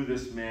who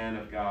this man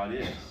of God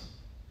is.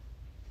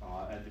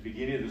 At the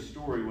beginning of the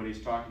story, when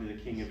he's talking to the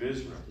king of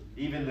Israel,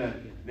 even the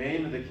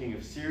name of the king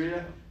of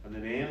Syria and the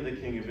name of the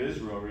king of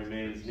Israel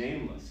remains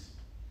nameless.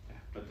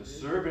 But the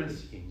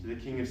servants to the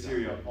king of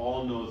Syria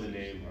all know the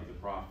name of the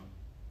prophet.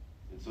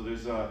 And so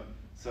there's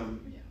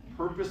some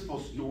purposeful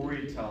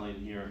storytelling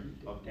here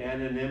of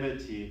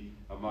anonymity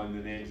among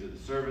the names of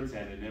the servants,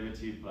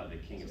 anonymity by the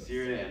king of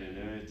Syria,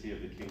 anonymity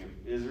of the king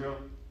of Israel.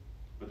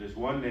 But there's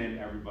one name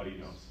everybody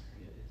knows,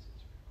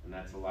 and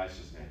that's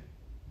Elisha's name.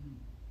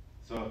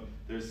 So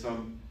there's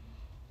some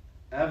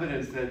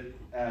evidence that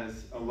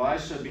as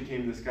Elisha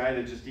became this guy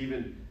that just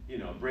even,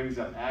 brings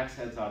up axe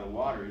heads out of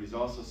water, he's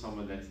also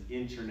someone that's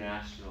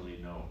internationally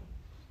known.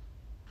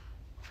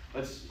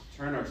 Let's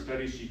turn our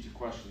study sheet to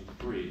question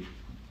 3.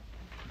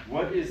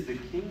 What is the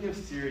king of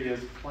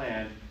Syria's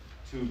plan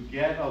to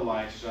get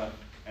Elisha,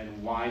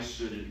 and why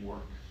should it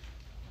work?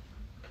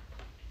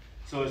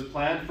 So his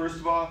plan, first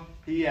of all,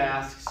 he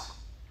asks,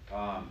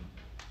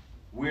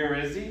 where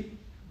is he?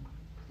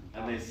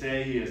 And they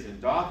say he is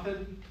in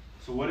Dothan.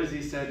 So what does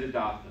he say to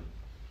Dothan?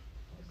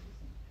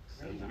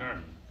 Sends an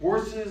army.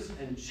 Horses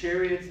and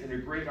chariots and a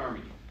great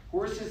army.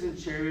 Horses and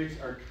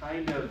chariots are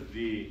kind of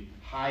the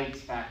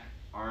high-tech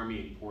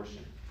army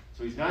portion.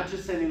 So he's not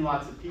just sending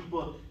lots of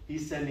people,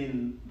 he's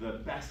sending the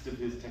best of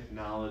his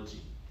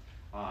technology.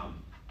 And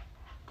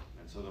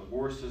so the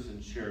horses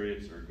and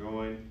chariots are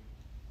going.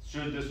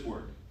 Should this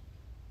work?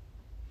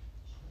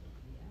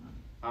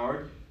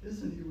 Howard?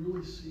 Isn't he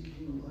really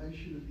seeking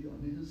Elisha to be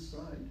on his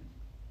side?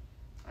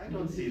 I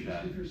don't see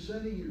that. If you're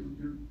sending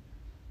your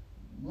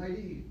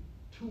mighty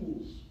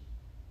tools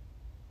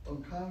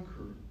of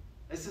conquer.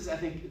 This is, I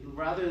think,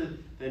 rather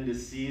than to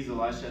seize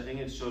Elisha, I think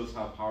it shows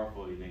how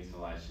powerful he thinks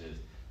Elisha is,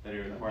 that he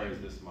requires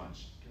this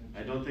much.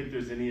 I don't think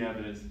there's any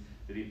evidence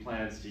that he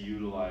plans to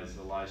utilize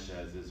Elisha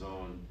as his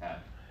own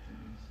pet.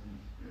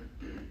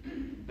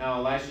 Now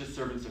Elisha's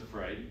servant's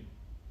afraid,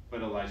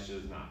 but Elisha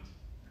is not.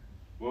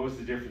 What was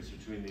the difference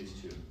between these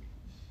two?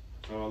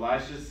 So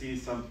Elisha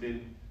sees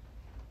something,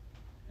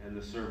 and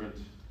the servant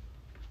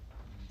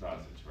does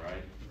it,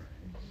 right?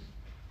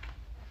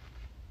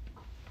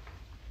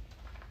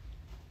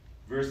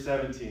 Verse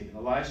 17,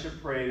 Elisha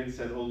prayed and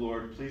said, "O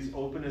Lord, please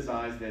open his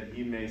eyes that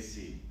he may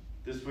see."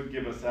 This would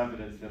give us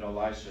evidence that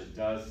Elisha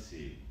does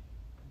see,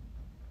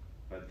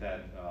 but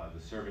that the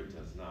servant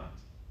does not.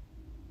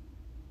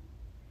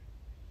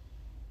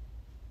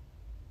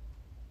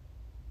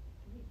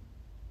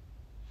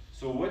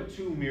 So what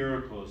two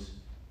miracles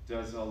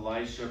does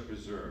Elisha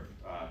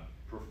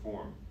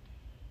perform?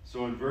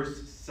 So in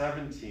verse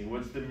 17,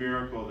 what's the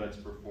miracle that's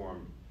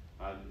performed?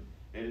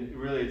 And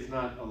really, it's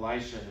not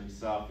Elisha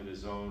himself in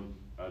his own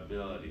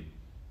ability,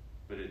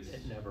 but it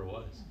never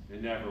was.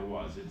 It never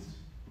was.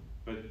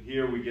 But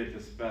here we get the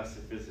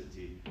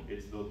specificity.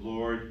 It's the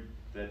Lord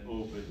that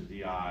opened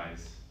the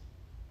eyes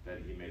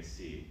that he may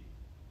see.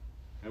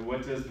 And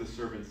what does the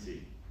servant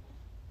see?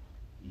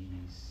 He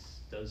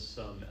does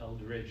some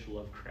eldritch,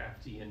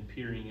 Lovecraftian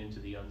peering into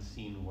the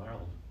unseen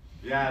world.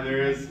 Yeah,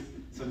 there is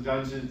some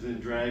Dungeons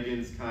and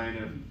Dragons kind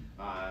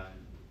of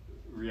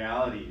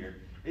reality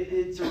here.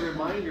 It's a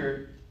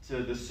reminder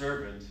to the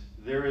servant,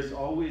 there is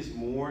always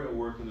more at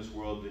work in this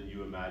world than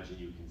you imagine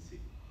you can see.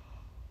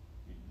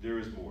 There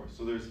is more.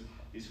 So there's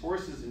these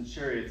horses and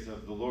chariots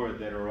of the Lord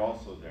that are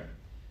also there.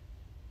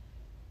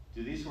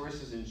 Do these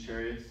horses and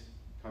chariots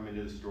come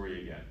into the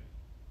story again?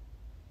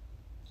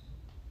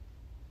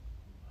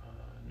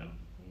 No.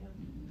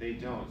 They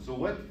don't. So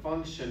what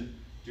function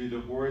do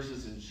the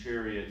horses and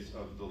chariots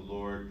of the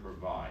Lord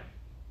provide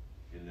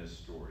in this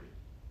story?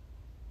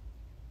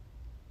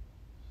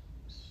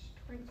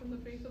 Strengthen the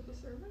faith of the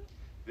servant?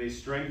 They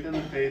strengthen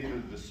the faith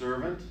of the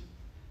servant,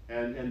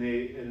 and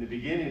they, in the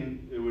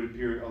beginning, it would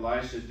appear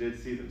Elisha did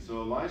see them.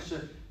 So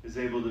Elisha is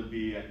able to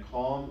be at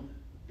calm,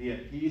 be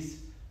at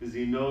peace, because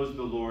he knows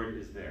the Lord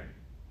is there.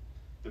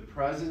 The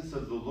presence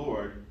of the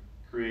Lord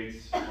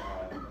creates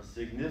a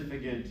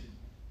significant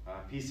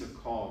piece of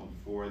calm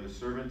for the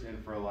servant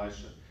and for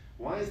Elisha.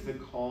 Why is the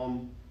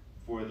calm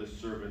for the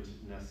servant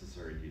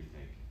necessary, do you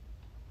think?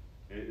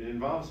 It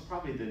involves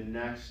probably the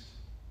next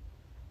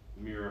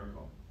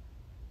miracle.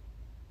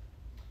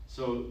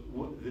 So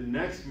the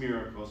next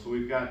miracle, so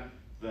we've got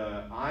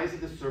the eyes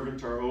of the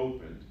servant are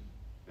opened,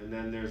 and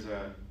then there's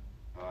a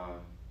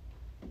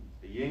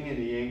yin and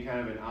a yang, kind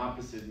of an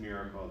opposite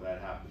miracle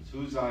that happens.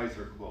 Whose eyes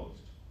are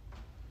closed?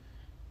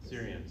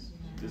 Syrians.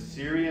 The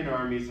Syrian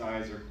army's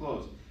eyes are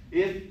closed.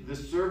 If the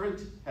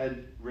servant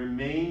had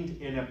remained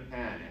in a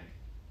panic,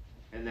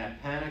 and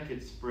that panic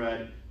had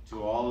spread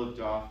to all of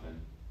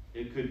Dothan,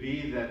 it could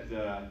be that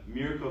the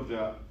miracle of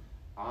the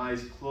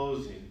eyes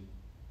closing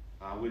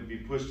would be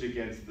pushed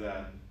against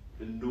the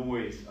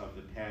noise of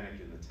the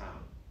panic in the town.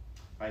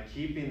 By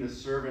keeping the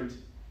servant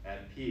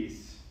at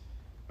peace,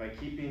 by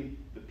keeping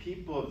the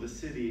people of the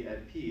city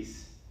at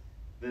peace,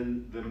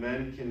 then the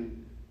men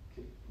can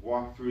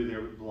walk through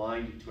there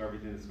blind to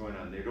everything that's going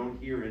on. They don't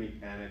hear any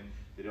panic,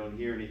 they don't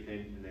hear anything,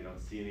 and they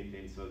don't see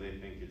anything, so they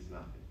think it's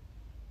nothing.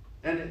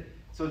 And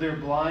so they're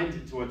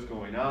blind to what's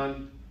going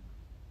on,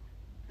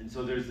 and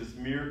so there's this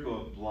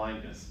miracle of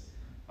blindness.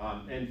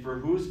 And for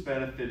whose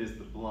benefit is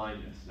the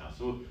blindness now?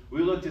 So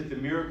we looked at the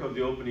miracle of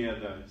the opening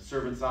of the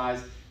servant's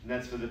eyes, and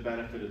that's for the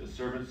benefit of the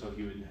servant, so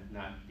he would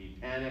not be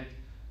panicked.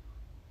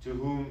 To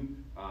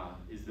whom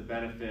is the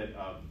benefit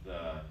of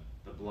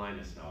the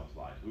blindness now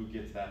applied? Who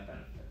gets that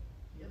benefit?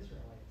 The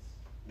Israelites.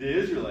 The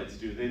Israelites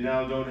do. They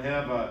now don't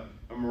have a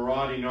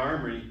marauding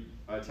army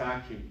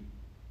attacking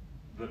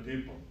the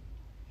people.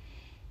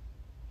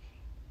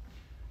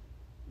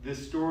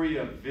 This story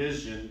of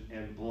vision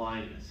and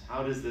blindness,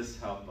 how does this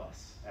help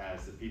us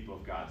as the people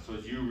of God? So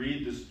as you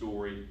read the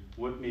story,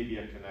 what may be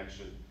a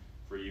connection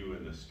for you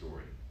in this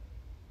story?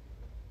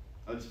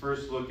 Let's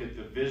first look at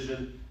the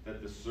vision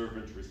that the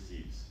servant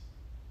receives.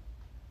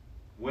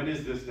 When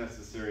is this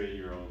necessary in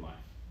your own life,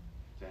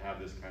 to have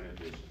this kind of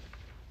vision?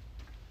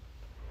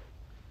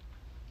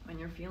 When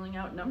you're feeling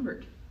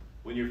outnumbered.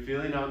 When you're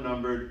feeling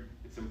outnumbered,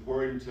 it's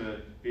important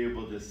to be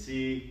able to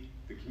see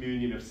the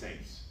communion of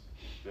saints.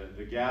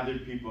 The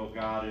gathered people of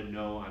God, and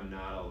know I'm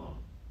not alone.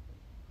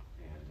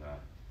 And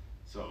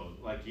so,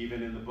 like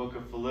even in the book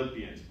of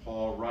Philippians,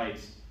 Paul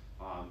writes,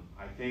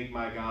 I thank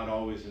my God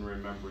always in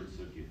remembrance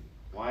of you.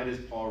 Why does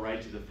Paul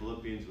write to the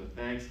Philippians with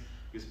thanks?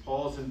 Because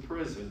Paul's in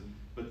prison,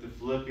 but the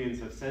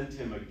Philippians have sent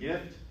him a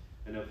gift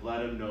and have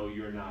let him know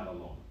you're not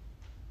alone.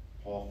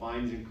 Paul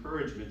finds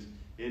encouragement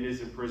in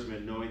his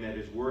imprisonment, knowing that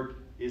his work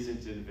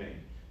isn't in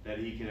vain, that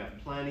he can have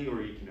plenty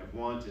or he can have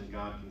want, and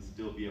God can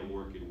still be at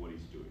work in what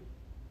he's doing.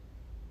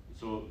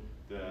 So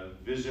the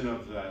vision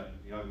of the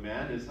young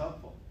man is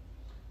helpful.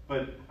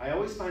 But I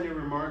always find it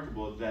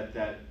remarkable that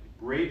that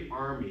great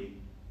army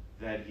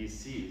that he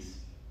sees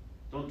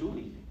don't do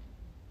anything.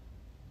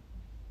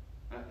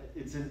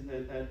 It's a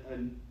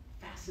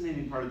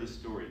fascinating part of the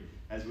story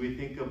as we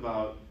think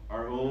about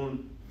our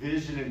own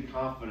vision and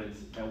confidence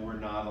that we're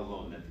not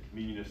alone, that the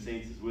communion of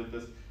saints is with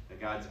us, that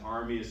God's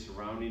army is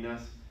surrounding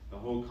us. the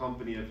whole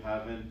company of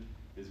heaven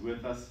is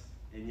with us,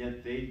 and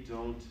yet they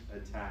don't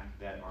attack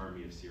that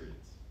army of Syrians.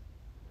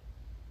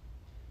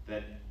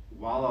 That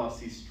while I'll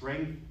see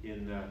strength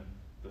in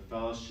the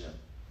fellowship,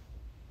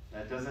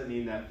 that doesn't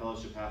mean that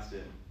fellowship has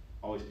to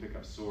always pick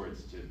up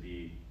swords to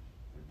be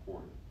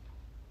important.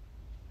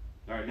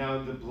 All right,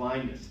 now the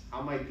blindness.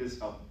 How might this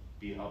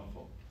be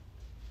helpful?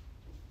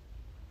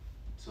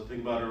 So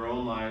think about our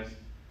own lives.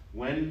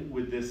 When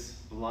would this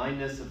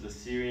blindness of the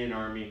Syrian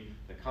army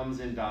that comes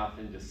in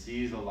Dothan to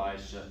seize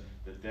Elisha,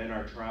 that then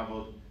are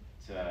traveled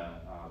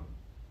to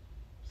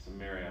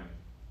Samaria,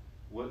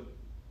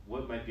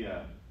 what might be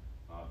a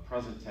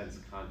present tense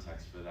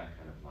context for that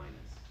kind of blindness?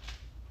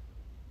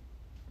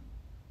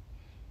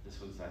 This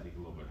one's, I think, a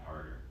little bit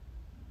harder.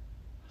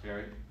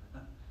 Terry?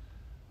 I'm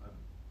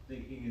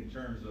thinking in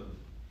terms of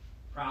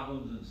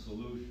problems and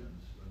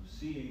solutions, of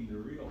seeing the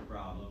real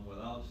problem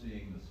without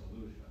seeing the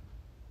solution.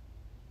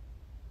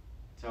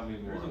 Tell me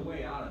more. There's a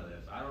way out of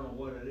this. I don't know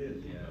what it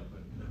is yet,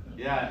 but.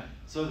 Yeah,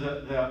 so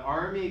the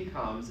army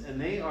comes, and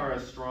they are a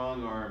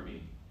strong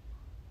army.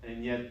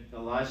 And yet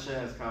Elisha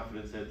has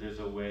confidence that there's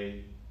a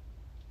way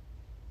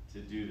to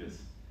do this.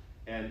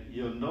 And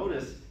you'll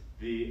notice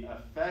the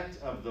effect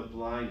of the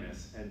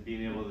blindness and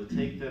being able to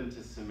take them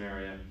to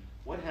Samaria.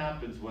 What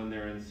happens when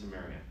they're in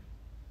Samaria?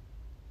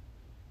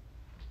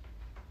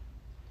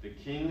 The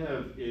king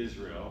of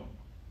Israel,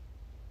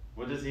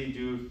 what does he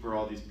do for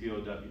all these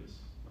POWs?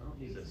 Well,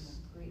 he's a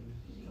Great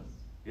feast.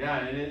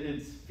 Yeah, and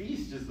it's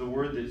feast is the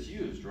word that's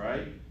used,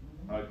 right?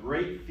 A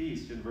great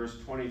feast in verse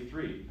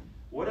 23.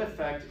 What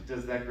effect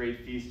does that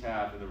great feast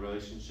have in the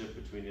relationship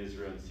between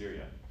Israel and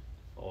Syria?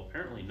 well,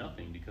 apparently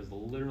nothing, because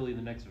literally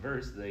the next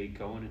verse they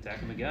go and attack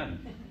him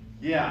again.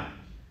 Yeah,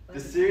 the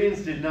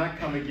Syrians did not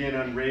come again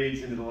on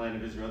raids into the land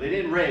of Israel. They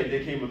didn't raid,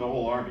 they came with a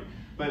whole army.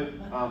 But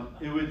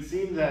it would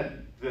seem that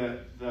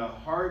the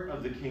heart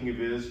of the king of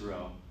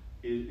Israel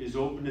is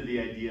open to the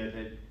idea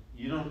that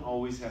you don't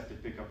always have to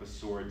pick up a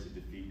sword to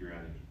defeat your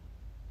enemy.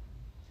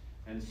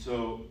 And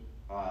so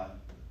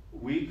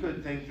we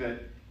could think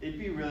that it'd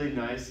be really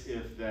nice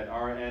if that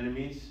our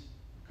enemies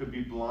could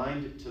be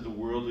blind to the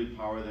worldly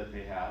power that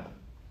they have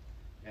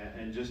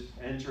and just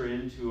enter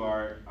into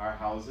our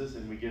houses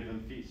and we give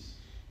them feasts.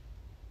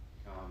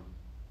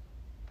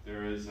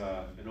 There is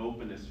an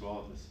openness to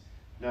all of this.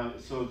 Now,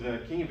 so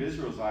the king of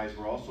Israel's eyes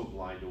were also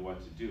blind to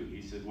what to do.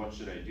 He said, what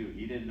should I do?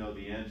 He didn't know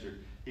the answer.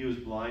 He was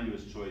blind to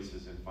his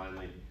choices, and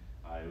finally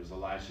it was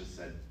Elisha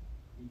said,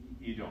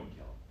 you don't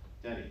kill him.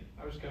 Denny?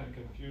 I was kind of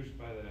confused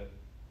by that.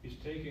 He's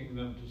taking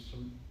them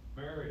to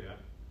Samaria,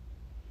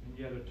 and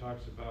yet it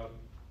talks about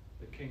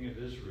the king of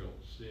Israel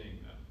seeing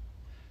them.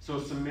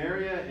 So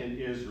Samaria and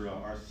Israel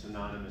are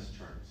synonymous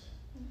terms.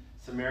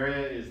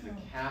 Samaria is the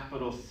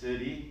capital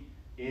city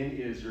in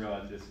Israel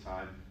at this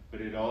time,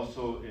 but it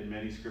also, in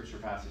many scripture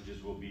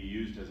passages, will be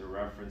used as a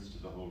reference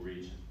to the whole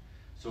region.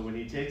 So when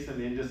he takes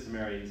them into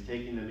Samaria, he's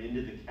taking them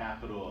into the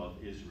capital of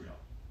Israel.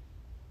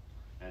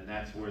 And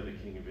that's where the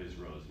king of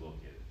Israel is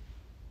located.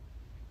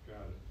 Got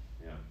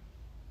it. Yeah.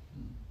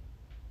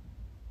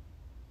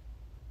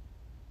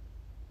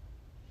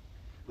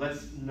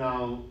 Let's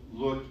now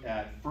look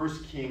at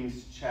 1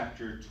 Kings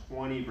chapter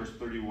 20, verse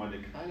 31 to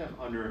kind of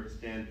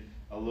understand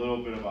a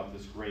little bit about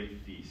this great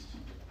feast.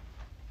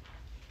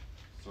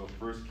 So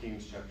 1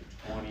 Kings chapter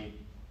 20,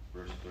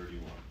 verse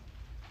 31.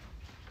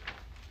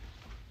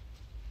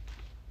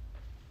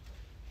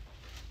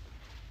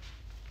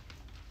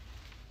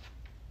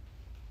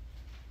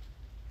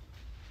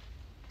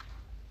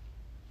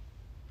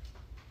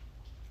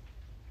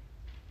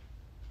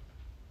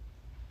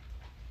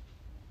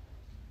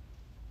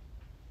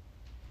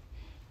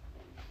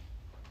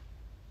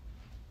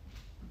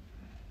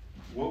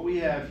 What we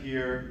have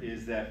here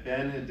is that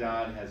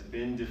Ben-Hadad has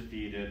been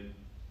defeated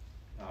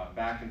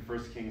back in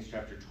 1 Kings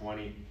chapter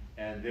 20,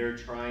 and they're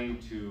trying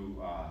to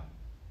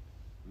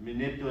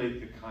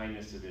manipulate the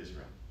kindness of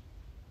Israel.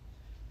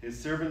 His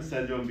servants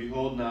said to him,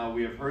 behold, now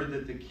we have heard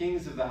that the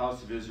kings of the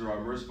house of Israel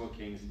are merciful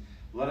kings.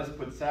 Let us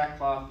put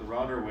sackcloth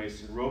around our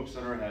waists and ropes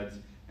on our heads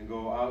and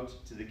go out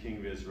to the king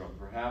of Israel.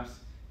 Perhaps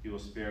he will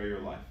spare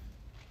your life.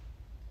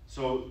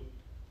 So,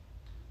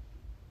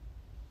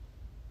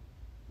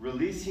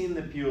 releasing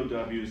the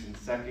POWs in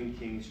 2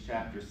 Kings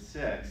chapter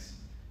 6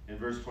 in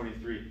verse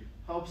 23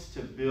 helps to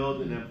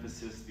build and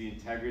emphasize the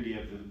integrity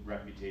of the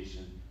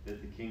reputation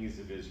that the kings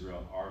of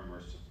Israel are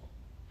merciful.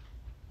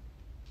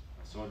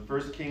 So in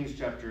 1 Kings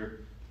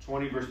chapter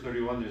 20 verse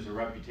 31 there's a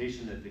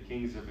reputation that the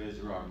kings of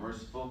Israel are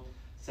merciful.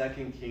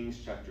 2 Kings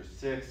chapter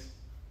 6,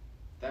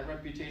 that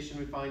reputation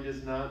we find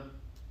is not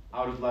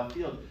out of left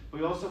field.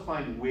 But we also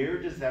find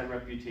where does that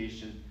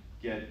reputation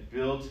get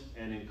built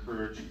and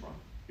encouraged from?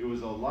 It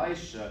was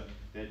Elisha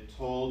that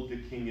told the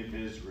king of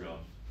Israel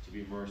to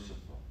be merciful.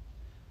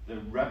 The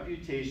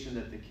reputation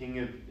that the king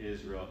of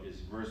Israel is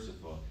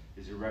merciful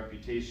is a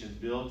reputation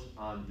built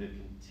on the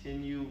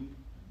continued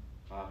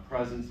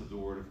presence of the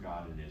Word of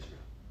God in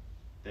Israel.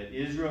 That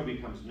Israel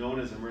becomes known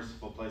as a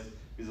merciful place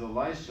because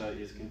Elisha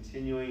is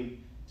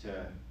continuing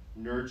to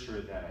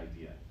nurture that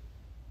idea.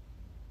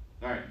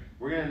 All right,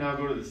 we're going to now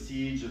go to the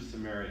siege of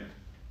Samaria.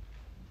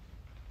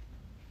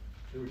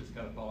 They were just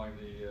kind of following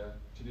the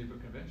Geneva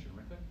Convention,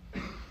 weren't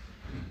they?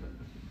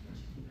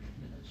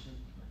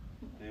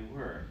 They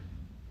were.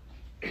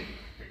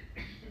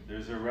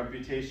 There's a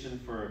reputation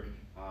for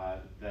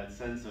that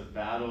sense of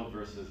battle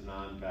versus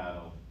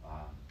non-battle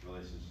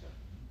relationship.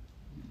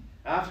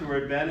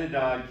 Afterward,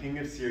 Ben-Hadad, king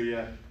of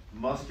Syria,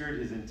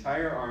 mustered his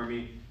entire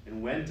army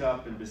and went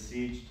up and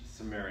besieged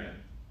Samaria.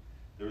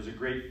 There was a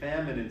great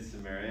famine in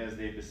Samaria as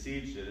they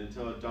besieged it,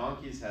 until a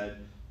donkey's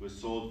head was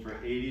sold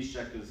for 80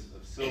 shekels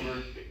of silver,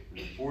 and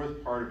the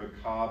fourth part of a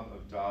cob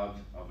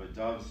of a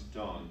dove's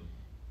dung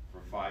for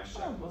 5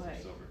 shekels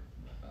of silver.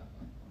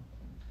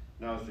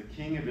 Now as the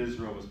king of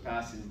Israel was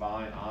passing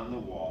by on the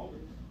wall,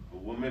 a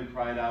woman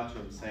cried out to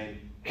him, saying,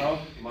 "Help,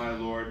 my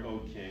lord, O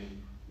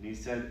king." And he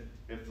said,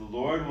 "If the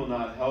Lord will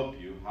not help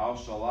you, how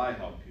shall I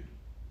help you?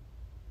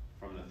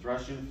 From the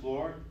threshing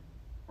floor,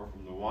 or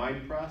from the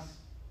winepress?"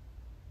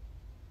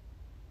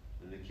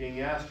 And the king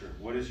asked her,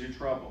 "What is your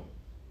trouble?"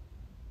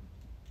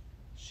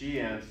 She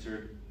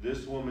answered,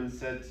 "This woman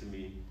said to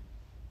me,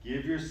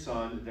 'Give your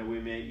son, that we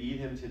may eat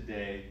him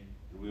today,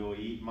 and we will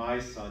eat my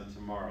son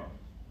tomorrow.'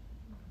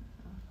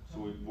 So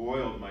we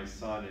boiled my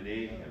son and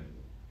ate him.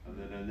 And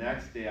then the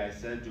next day I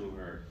said to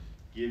her,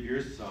 'Give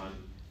your son,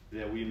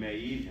 that we may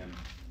eat him.'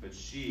 But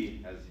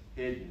she has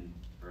hidden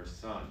her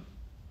son."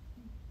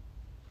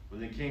 When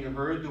the king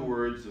heard the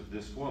words of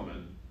this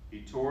woman,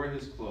 he tore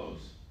his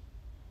clothes.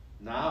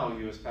 Now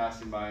he was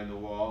passing by on the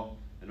wall,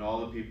 and all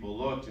the people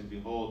looked, and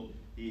behold,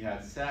 he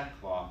had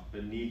sackcloth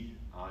beneath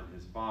on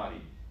his body.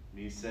 And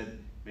he said,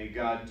 "May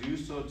God do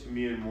so to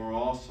me and more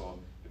also,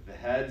 if the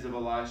heads of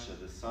Elisha,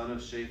 the son of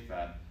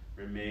Shaphat,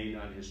 remain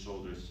on his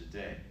shoulders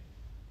today."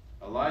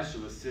 Elisha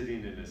was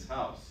sitting in his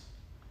house,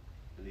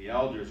 and the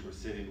elders were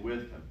sitting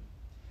with him.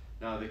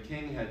 Now the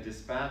king had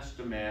dispatched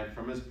a man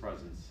from his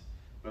presence,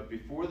 but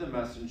before the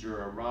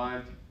messenger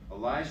arrived,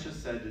 Elisha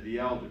said to the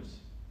elders,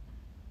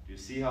 "Do you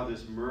see how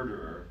this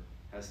murderer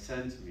has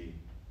sent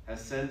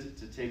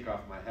to take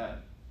off my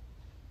head?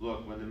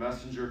 Look, when the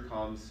messenger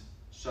comes,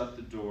 shut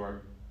the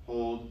door,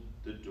 hold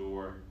the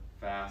door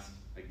fast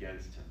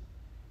against him.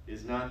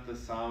 Is not the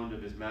sound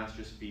of his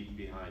master's feet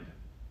behind him?"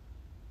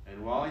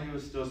 And while he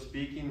was still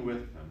speaking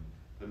with them,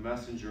 the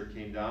messenger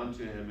came down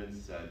to him and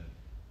said,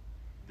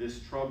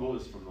 "This trouble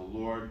is from the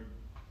Lord.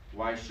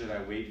 Why should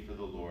I wait for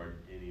the Lord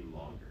any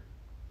longer?"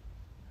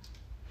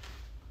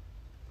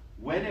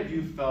 When have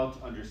you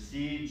felt under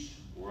siege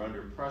or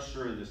under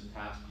pressure in this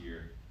past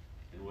year?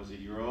 And was it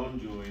your own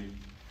doing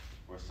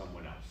or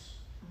someone else?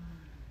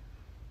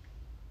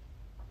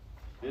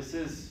 This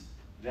is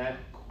that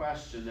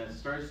question that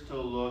starts to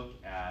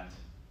look at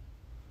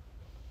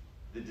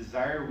the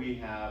desire we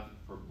have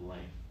for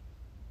blame.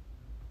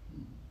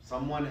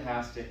 Someone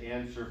has to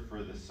answer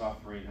for the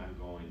suffering I'm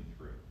going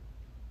through.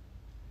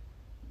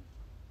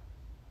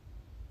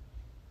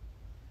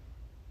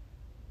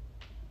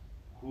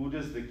 Who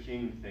does the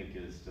king think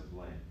is to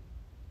blame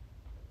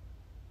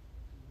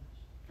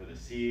for the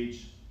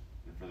siege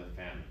and for the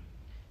famine?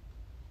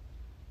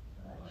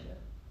 Elisha.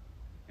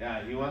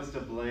 Yeah, he wants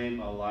to blame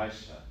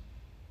Elisha.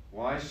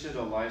 Why should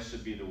Elisha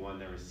be the one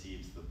that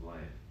receives the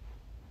blame?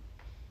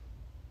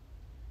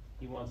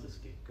 He wants a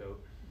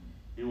scapegoat.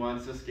 He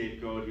wants a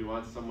scapegoat. He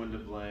wants someone to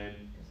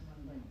blame. Doesn't want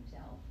to blame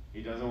himself.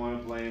 He doesn't want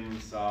to blame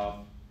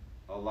himself.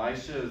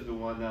 Elisha is the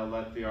one that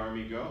let the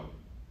army go.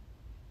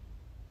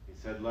 He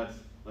said,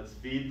 let's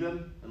feed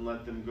them and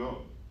let them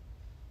go.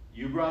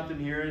 You brought them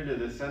here into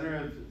the center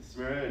of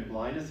Samaria in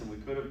blindness, and we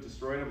could have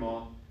destroyed them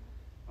all.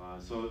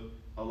 So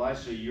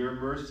Elisha, your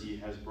mercy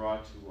has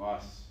brought to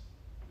us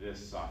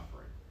this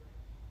suffering.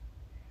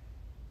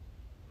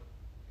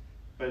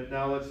 But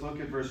now let's look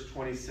at verse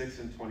 26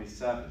 and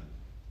 27.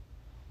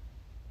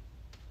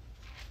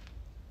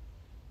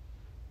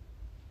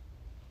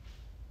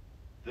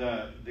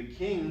 The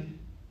king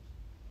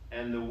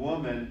and the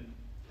woman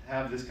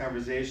have this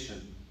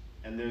conversation,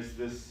 and there's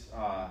this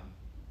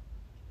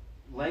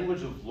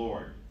language of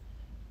Lord.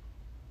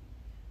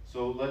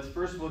 So let's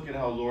first look at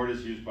how Lord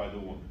is used by the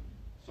woman.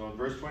 So in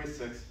verse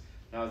 26,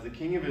 now as the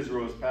king of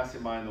Israel was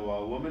passing by on the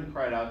wall, a woman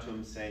cried out to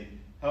him, saying,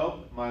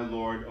 "Help, my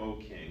lord, O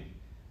king."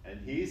 And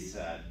he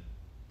said,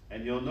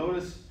 and you'll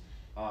notice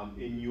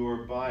in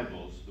your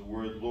Bibles, the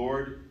word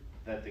Lord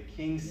that the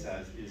king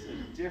says is a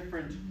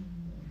different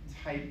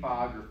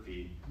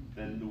typography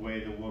than the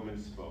way the woman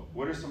spoke.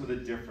 What are some of the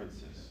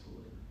differences?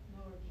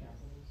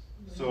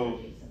 So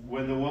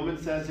when the woman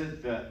says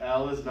it, the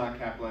L is not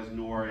capitalized,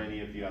 nor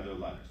any of the other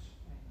letters.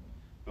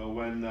 But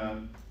when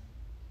the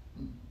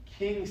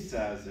king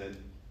says it,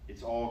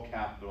 it's all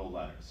capital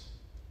letters.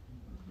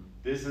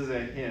 This is a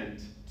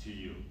hint to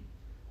you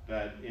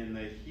that in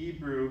the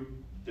Hebrew,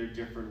 they're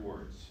different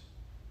words.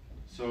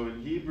 So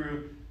in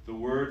Hebrew, the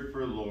word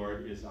for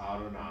Lord is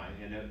Adonai,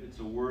 and it's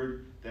a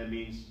word that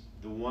means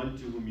the one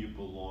to whom you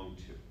belong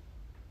to.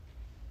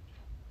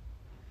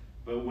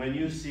 But when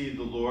you see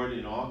the Lord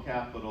in all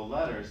capital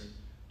letters,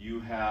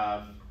 you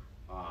have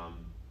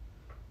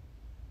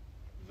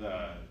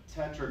the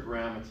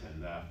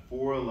Tetragrammaton, the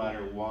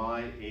four-letter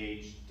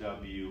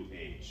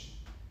YHWH.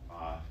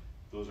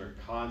 Those are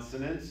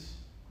consonants,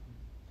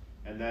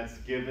 and that's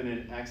given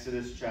in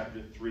Exodus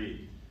chapter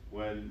 3,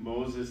 when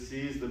Moses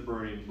sees the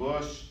burning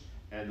bush,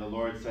 and the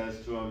Lord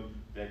says to him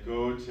that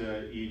go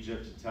to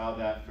Egypt and tell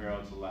that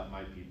Pharaoh to let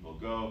my people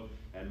go.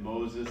 And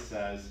Moses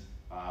says,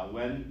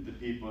 when the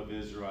people of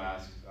Israel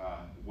ask,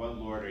 what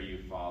Lord are you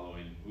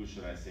following? Who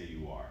should I say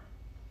you are?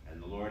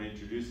 And the Lord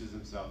introduces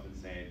himself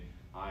in saying,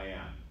 I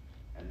am.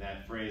 And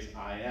that phrase,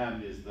 I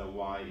am, is the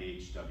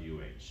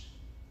YHWH.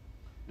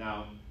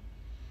 Now,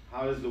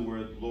 how does the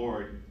word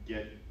Lord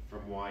get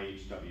from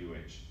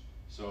YHWH?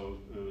 So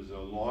it was a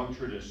long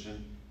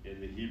tradition in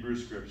the Hebrew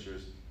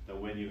scriptures that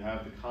when you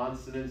have the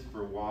consonants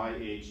for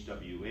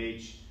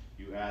YHWH,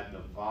 you add the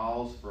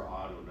vowels for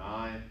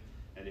Adonai.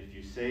 And if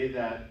you say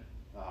that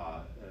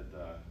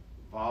the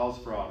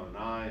vowels for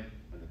Adonai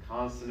and the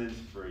consonants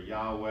for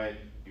Yahweh,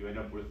 you end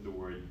up with the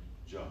word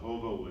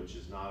Jehovah, which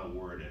is not a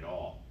word at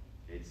all.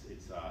 It's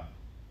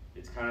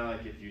kind of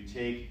like if you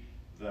take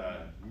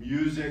the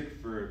music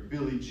for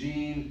Billie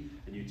Jean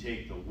and you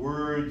take the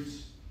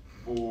words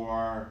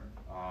for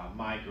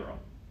My Girl.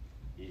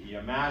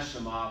 You mash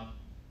them up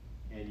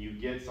and you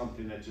get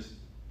something that just,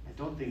 I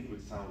don't think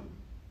would sound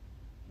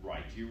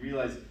right. You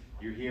realize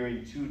you're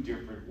hearing two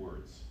different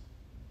words.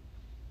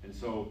 And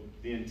so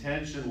the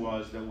intention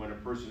was that when a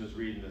person is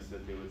reading this,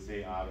 that they would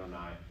say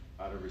Adonai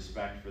out of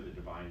respect for the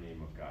divine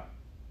name of God.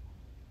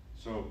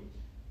 So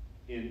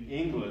in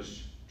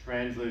English,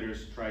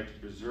 translators tried to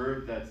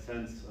preserve that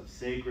sense of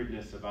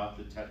sacredness about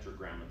the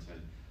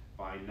Tetragrammaton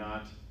by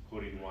not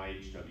putting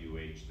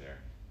YHWH there,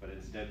 but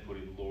instead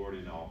putting Lord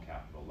in all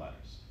capital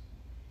letters.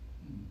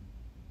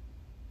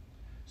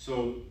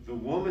 So the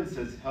woman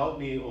says, help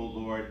me, O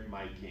Lord,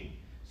 my King.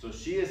 So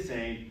she is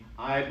saying,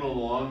 I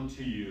belong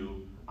to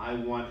you. I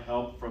want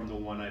help from the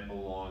one I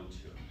belong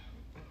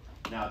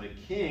to. Now the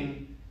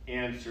king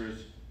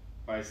answers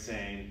by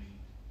saying,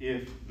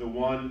 if the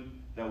one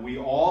that we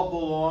all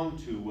belong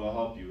to will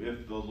help you,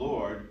 if the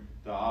Lord,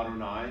 the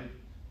Adonai,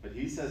 but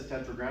he says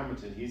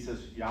Tetragrammaton, he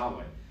says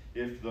Yahweh.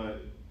 If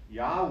the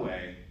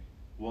Yahweh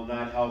will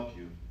not help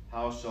you,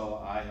 how shall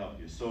I help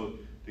you? So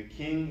the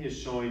king is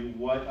showing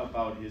what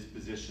about his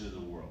position in the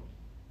world.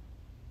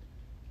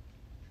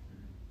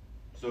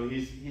 So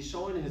he's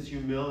showing his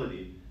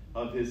humility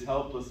of his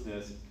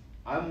helplessness.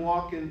 I'm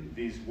walking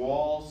these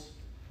walls.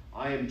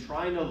 I am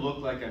trying to look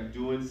like I'm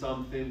doing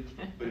something,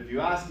 but if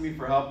you ask me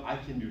for help, I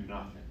can do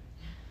nothing.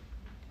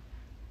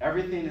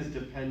 Everything is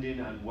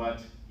depending on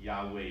what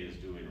Yahweh is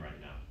doing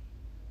right now.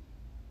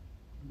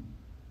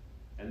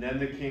 And then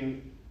the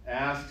king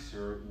asks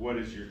her, what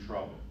is your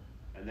trouble?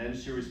 And then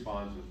she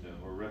responds with the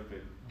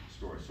horrific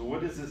story. So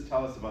what does this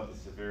tell us about the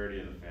severity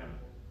of the famine?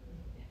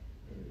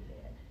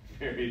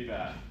 Very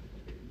bad.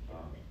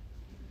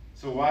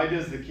 So why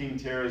does the king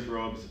tear his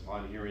robes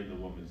upon hearing the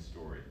woman's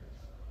story?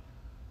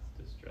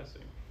 It's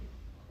distressing.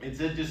 It's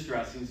a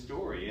distressing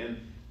story, and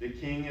the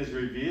king is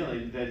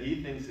revealing that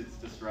he thinks it's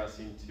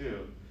distressing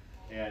too.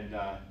 And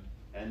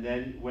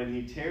then when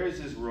he tears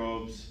his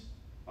robes,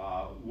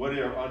 what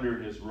are under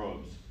his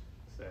robes?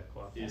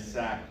 Sackcloth. Is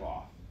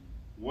sackcloth.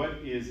 What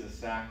is a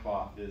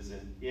sackcloth? Is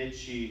an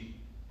itchy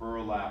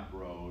burlap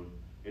robe.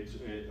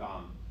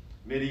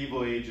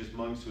 Medieval ages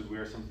monks would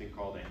wear something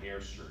called a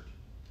hair shirt.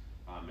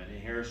 And a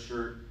hair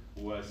shirt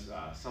was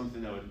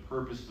something that would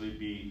purposely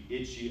be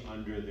itchy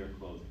under their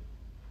clothing.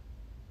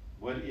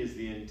 What is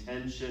the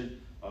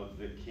intention of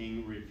the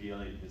king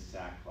revealing his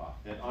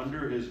sackcloth? That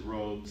under his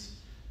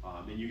robes,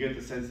 and you get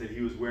the sense that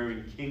he was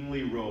wearing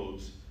kingly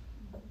robes,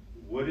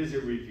 what is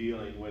it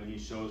revealing when he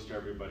shows to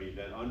everybody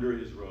that under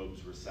his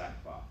robes were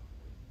sackcloth?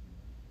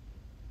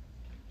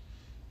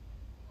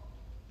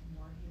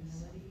 More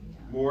humility.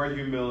 Yeah. More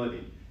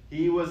humility.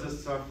 He was a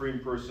suffering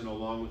person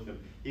along with him.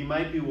 He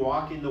might be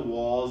walking the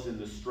walls in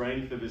the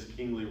strength of his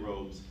kingly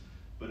robes,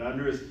 but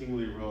under his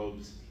kingly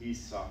robes, he's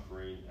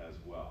suffering as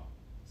well.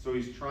 So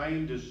he's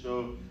trying to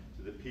show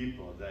to the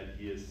people that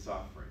he is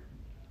suffering.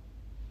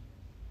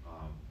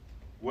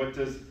 What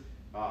does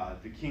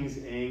the king's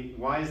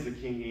why is the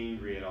king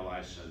angry at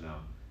Elisha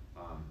now?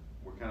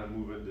 We're kind of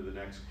moving to the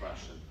next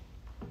question.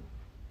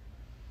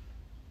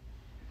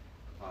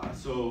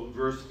 So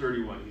verse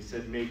 31, he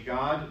said, may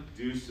God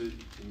do so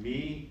to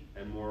me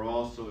and more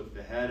also if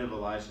the head of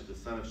Elisha, the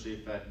son of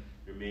Shaphat,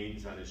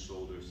 remains on his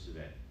shoulders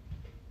today.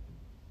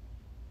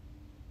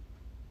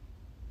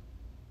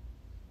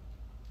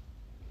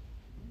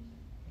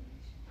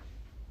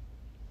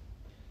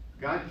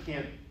 God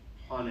can't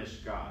punish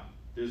God.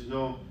 There's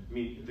no,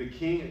 the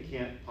king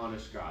can't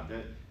punish God.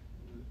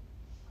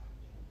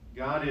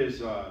 God is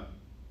God.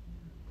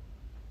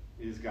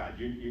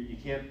 You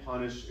can't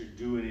punish or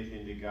do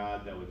anything to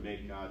God that would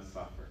make God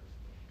suffer.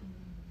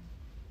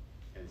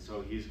 And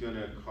so he's going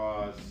to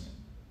cause,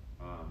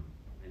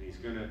 and he's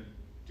going to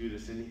do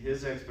this. And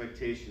his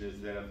expectation is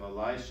that if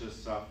Elisha's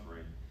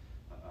suffering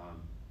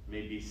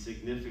may be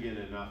significant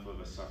enough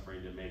of a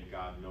suffering to make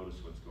God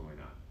notice what's going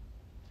on.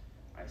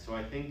 So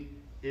I think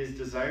his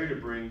desire to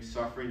bring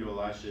suffering to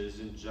Elisha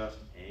isn't just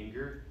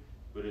anger,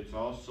 but it's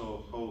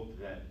also hope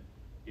that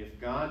if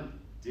God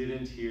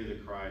didn't hear the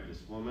cry of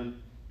this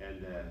woman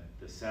and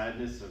the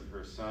sadness of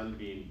her son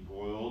being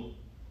boiled,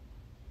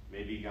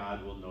 maybe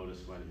God will notice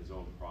when his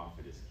own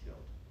prophet is killed.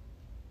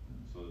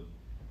 So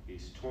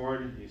he's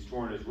torn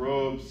his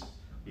robes.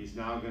 He's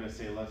now going to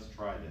say, let's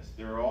try this.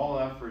 They're all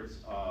efforts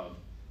of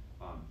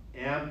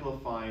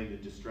amplifying the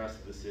distress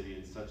of the city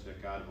in such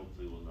that God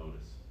hopefully will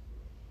notice.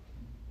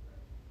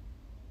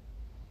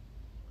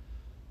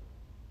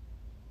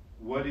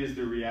 What is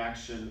the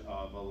reaction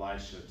of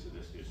Elisha to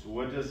this news? So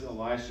what does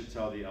Elisha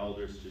tell the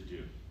elders to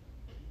do?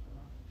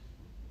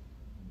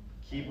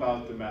 Keep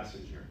out the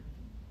messenger.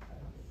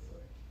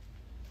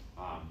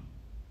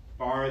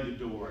 Bar the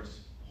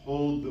doors.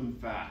 Hold them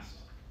fast.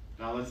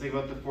 Now let's think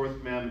about the fourth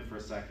commandment for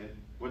a second.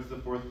 What's the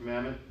fourth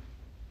commandment?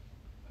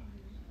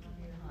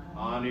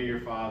 Honor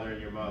your father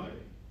and your mother.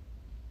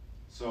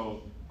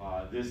 So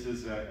this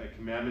is a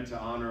commandment to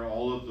honor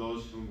all of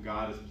those whom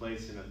God has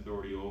placed in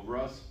authority over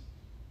us.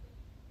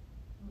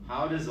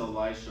 How does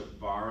Elisha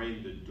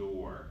barring the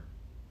door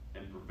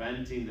and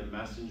preventing the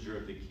messenger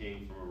of the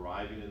king from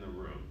arriving in the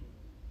room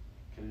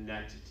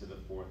connect to the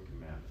fourth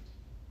commandment?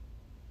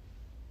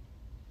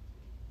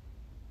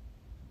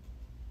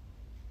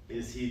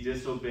 Is he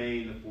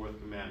disobeying the fourth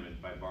commandment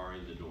by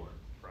barring the door?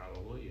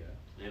 Probably,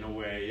 yeah. In a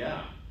way,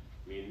 yeah.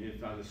 I mean,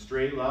 if on the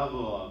straight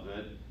level of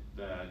it,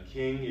 the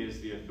king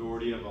is the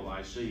authority of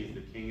Elisha. He's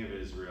the king of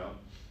Israel.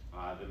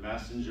 The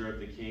messenger of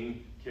the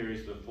king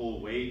carries the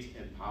full weight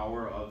and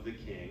power of the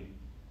king,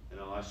 and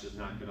Elisha's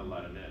not going to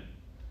let him in.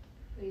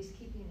 But he's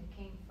keeping the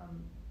king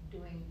from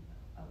doing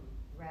a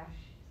rash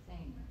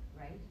thing,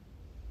 right?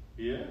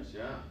 He is,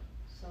 yeah.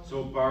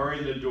 So he's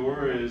barring the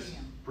door is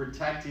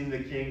protecting him. protecting the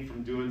king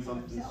from doing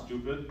something Himself.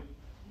 stupid.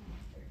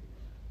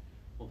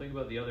 Well, think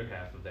about the other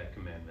half of that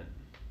commandment.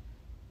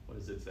 What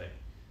does it say?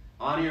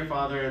 Honor your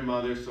father and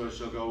mother, so it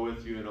shall go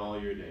with you in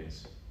all your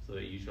days. So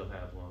that you shall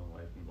have long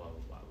life and blah, blah,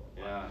 blah,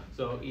 blah, blah. Yeah.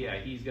 So, yeah,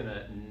 he's going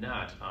to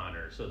not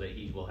honor so that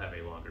he will have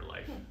a longer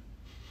life.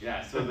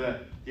 Yeah, so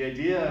the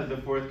idea of the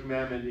fourth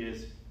commandment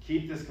is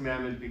keep this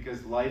commandment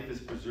because life is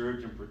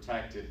preserved and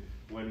protected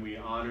when we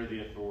honor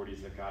the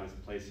authorities that God has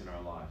placed in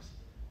our lives.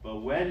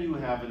 But when you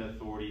have an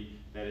authority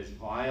that is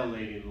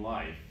violating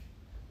life,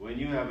 when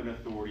you have an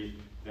authority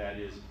that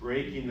is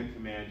breaking the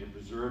command to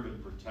preserve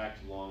and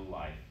protect long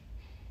life,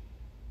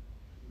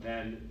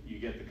 then you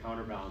get the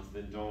counterbalance,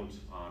 then don't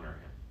honor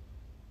him.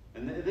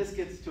 And this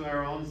gets to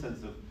our own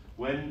sense of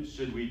when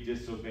should we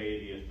disobey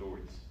the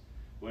authorities?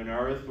 When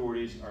our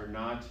authorities are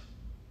not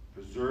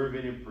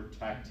preserving and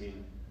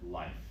protecting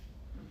life.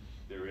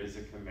 There is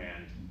a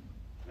command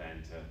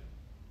then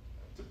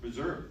to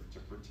preserve, to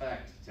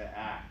protect, to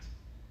act,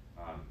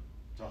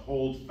 to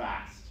hold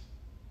fast.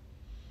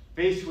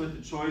 Faced with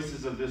the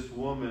choices of this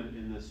woman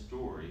in this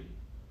story,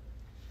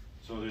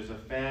 so there's a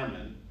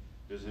famine,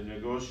 there's a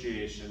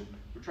negotiation,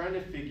 we're trying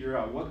to figure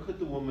out what could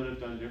the woman have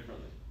done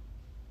differently?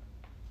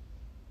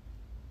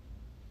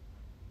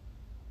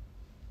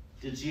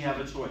 Did she have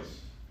a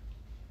choice?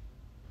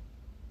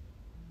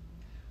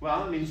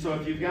 Well, I mean, so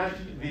if you've got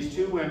these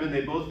two women,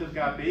 they both have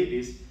got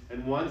babies,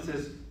 and one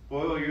says,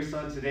 boil your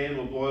son today and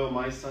we'll boil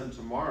my son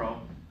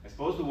tomorrow. I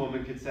suppose the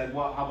woman could say,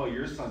 well, how about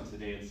your son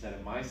today instead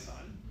of my son?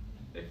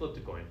 They flipped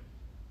a coin.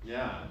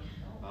 Yeah.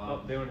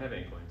 Oh, they don't have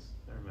any coins.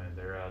 Never mind.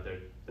 They're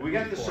We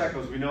got the poor.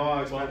 shekels. We know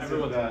how expensive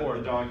everyone's poor,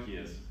 the though. donkey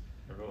is.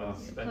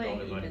 Everyone's You're spent all playing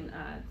their money. even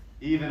odds.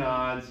 Even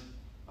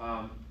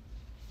odds.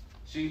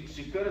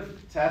 She could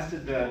have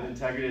tested the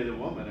integrity of the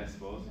woman, I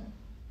suppose.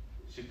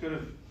 She could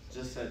have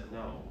just said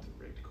no. It's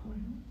a rigged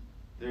coin.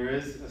 There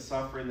is a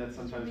suffering that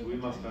sometimes we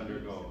must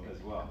undergo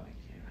as well.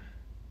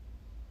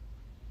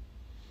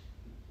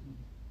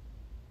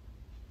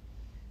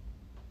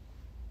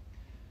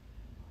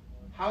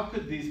 How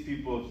could these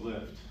people have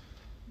lived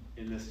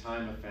in this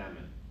time of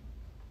famine?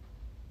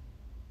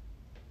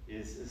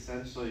 Is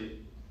essentially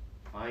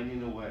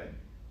finding a way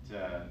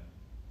to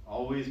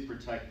always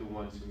protect the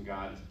ones whom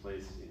God has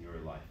placed in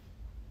your life.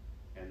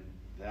 And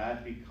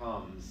that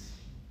becomes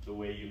the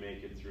way you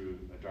make it through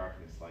a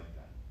darkness like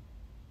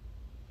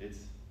that.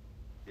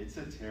 It's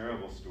a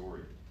terrible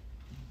story.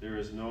 There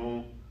is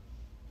no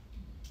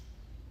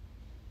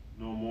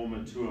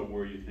moment to it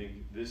where you think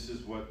this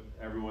is what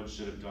everyone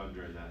should have done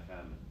during that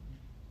famine.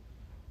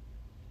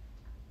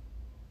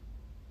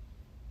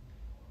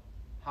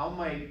 How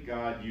might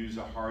God use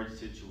a hard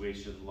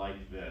situation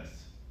like this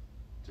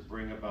to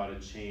bring about a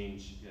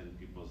change in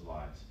people's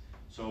lives?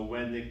 So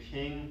when the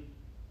king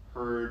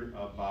heard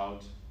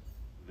about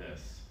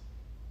this,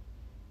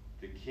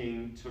 the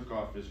king took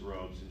off his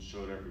robes and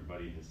showed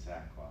everybody his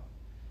sackcloth.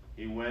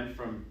 He went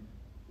from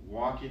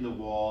walking the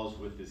walls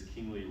with his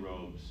kingly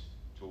robes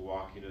to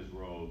walking his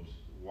robes,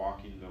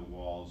 walking the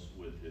walls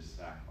with his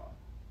sackcloth.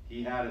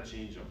 He had a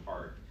change of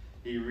heart.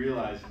 He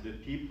realized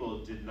that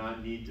people did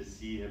not need to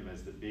see him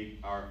as the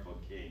big, powerful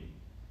king.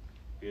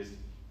 Because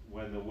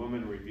when the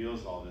woman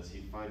reveals all this,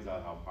 he finds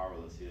out how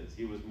powerless he is.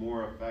 He was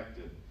more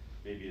effective,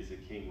 maybe as a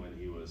king, when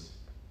he was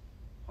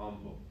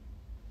humble.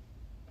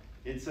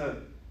 It's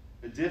a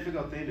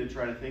difficult thing to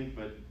try to think,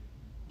 but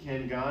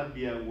can God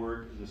be at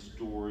work in the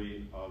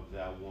story of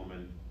that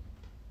woman?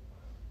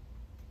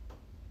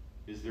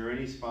 Is there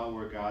any spot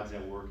where God's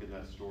at work in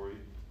that story?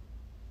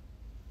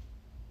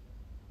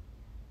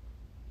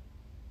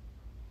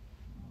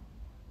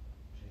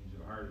 Change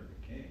the heart of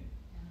the king.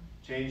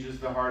 Changes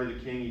the heart of the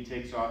king. He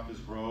takes off his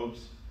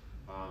robes.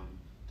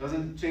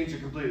 Doesn't change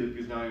it completely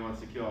because now he wants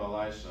to kill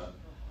Elisha.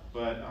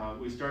 But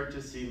we start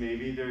to see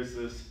maybe there's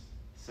this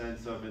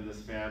sense of in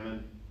this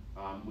famine,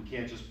 we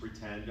can't just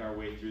pretend our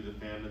way through the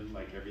famine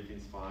like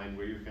everything's fine.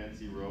 Wear your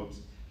fancy robes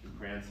and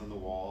prance on the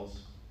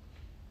walls.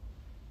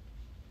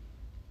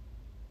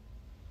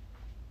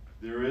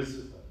 There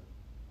is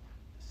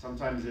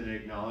sometimes an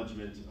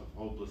acknowledgement of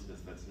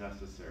hopelessness that's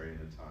necessary in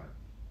a time.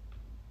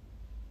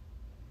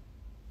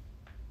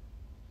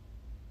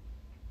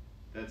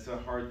 That's a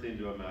hard thing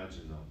to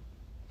imagine, though.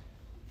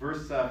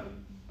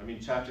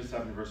 Chapter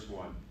 7, verse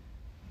 1.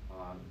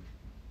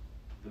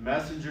 The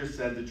messenger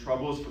said, "The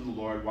trouble is from the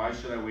Lord. Why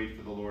should I wait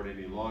for the Lord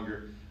any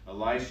longer?"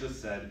 Elisha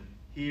said,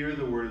 "Hear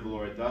the word of the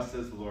Lord. Thus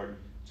says the Lord,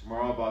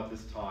 tomorrow about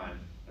this time,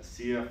 a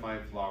seah of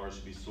fine flour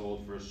shall be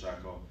sold for a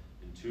shekel,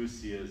 and 2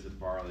 seahs of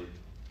barley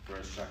for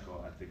a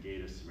shekel at the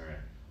gate of Samaria."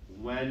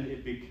 When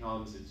it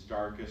becomes its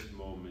darkest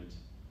moment,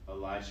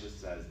 Elisha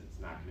says it's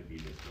not going to be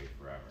this way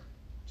forever.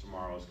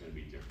 Tomorrow is going to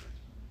be different.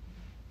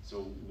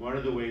 So one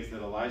of the ways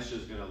that Elisha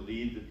is going to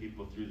lead the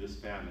people through this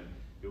famine,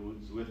 it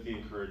was with the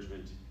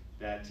encouragement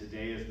that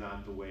today is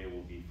not the way it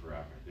will be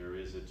forever. There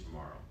is a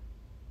tomorrow.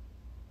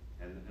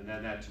 And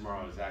then that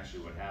tomorrow is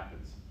actually what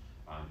happens.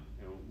 And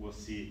we'll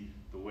see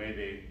the way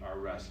they are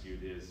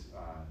rescued is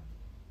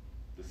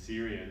the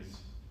Syrians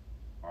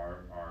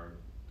are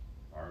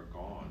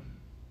gone.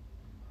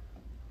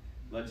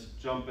 Let's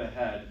jump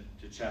ahead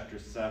to chapter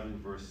 7,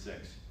 verse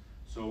 6.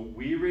 So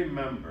we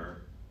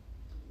remember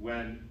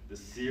when the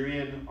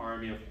Syrian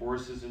army of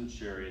horses and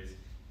chariots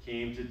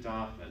came to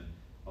Dothan,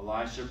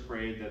 Elisha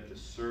prayed that the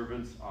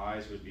servant's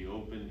eyes would be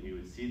opened, he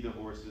would see the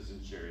horses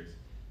and chariots.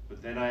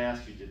 But then I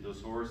asked you, did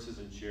those horses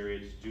and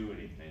chariots do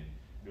anything?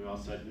 And we all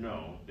said,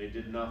 no, they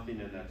did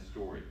nothing in that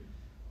story.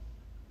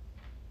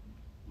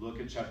 Look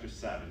at chapter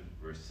 7,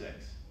 verse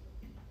 6.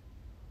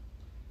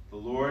 The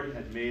Lord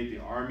had made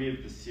the army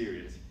of the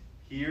Syrians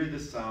hear the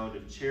sound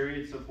of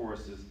chariots of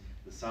horses,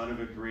 the sound of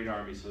a great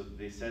army. So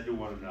they said to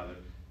one another,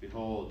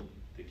 "Behold,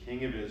 the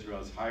king of Israel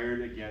has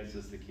hired against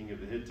us the king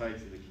of the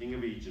Hittites and the king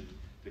of Egypt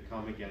to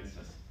come against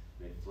us."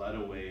 And they fled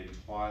away in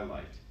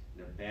twilight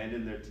and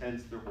abandoned their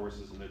tents, their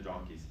horses, and their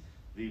donkeys,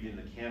 leaving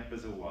the camp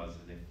as it was,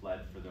 and they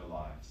fled for their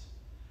lives.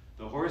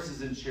 The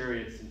horses and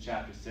chariots in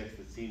chapter 6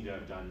 that seem to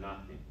have done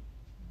nothing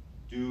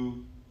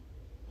do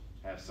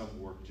have some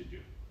work to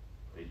do.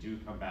 They do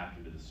come back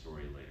into the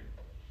story later.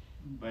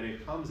 But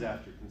it comes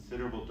after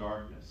considerable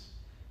darkness.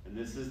 And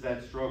this is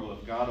that struggle.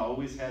 If God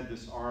always had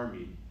this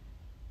army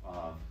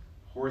of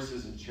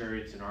horses and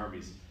chariots and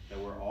armies that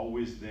were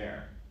always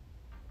there,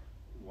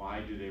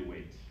 why do they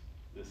wait?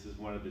 This is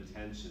one of the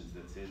tensions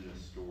that's in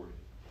this story.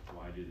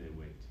 Why do they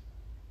wait?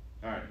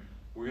 All right,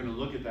 we're going to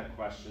look at that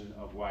question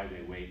of why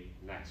they wait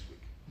next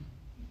week.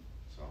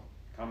 So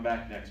come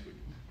back next week.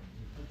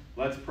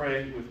 Let's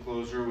pray with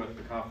closure with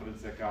the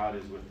confidence that God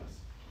is with us.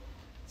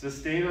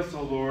 Sustain us,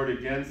 O Lord,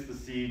 against the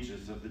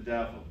sieges of the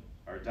devil,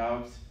 our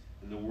doubts,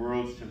 and the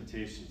world's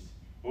temptations.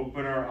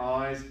 Open our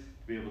eyes to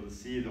be able to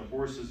see the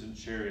horses and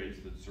chariots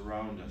that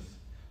surround us.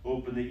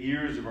 Open the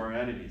ears of our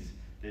enemies,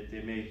 that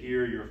they may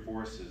hear your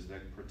forces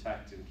that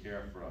protect and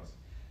care for us.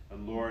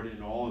 And Lord,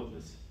 in all of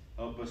this,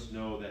 help us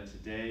know that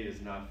today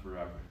is not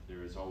forever.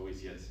 There is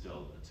always yet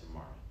still a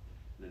tomorrow.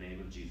 In the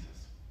name of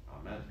Jesus,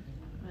 amen.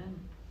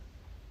 Amen.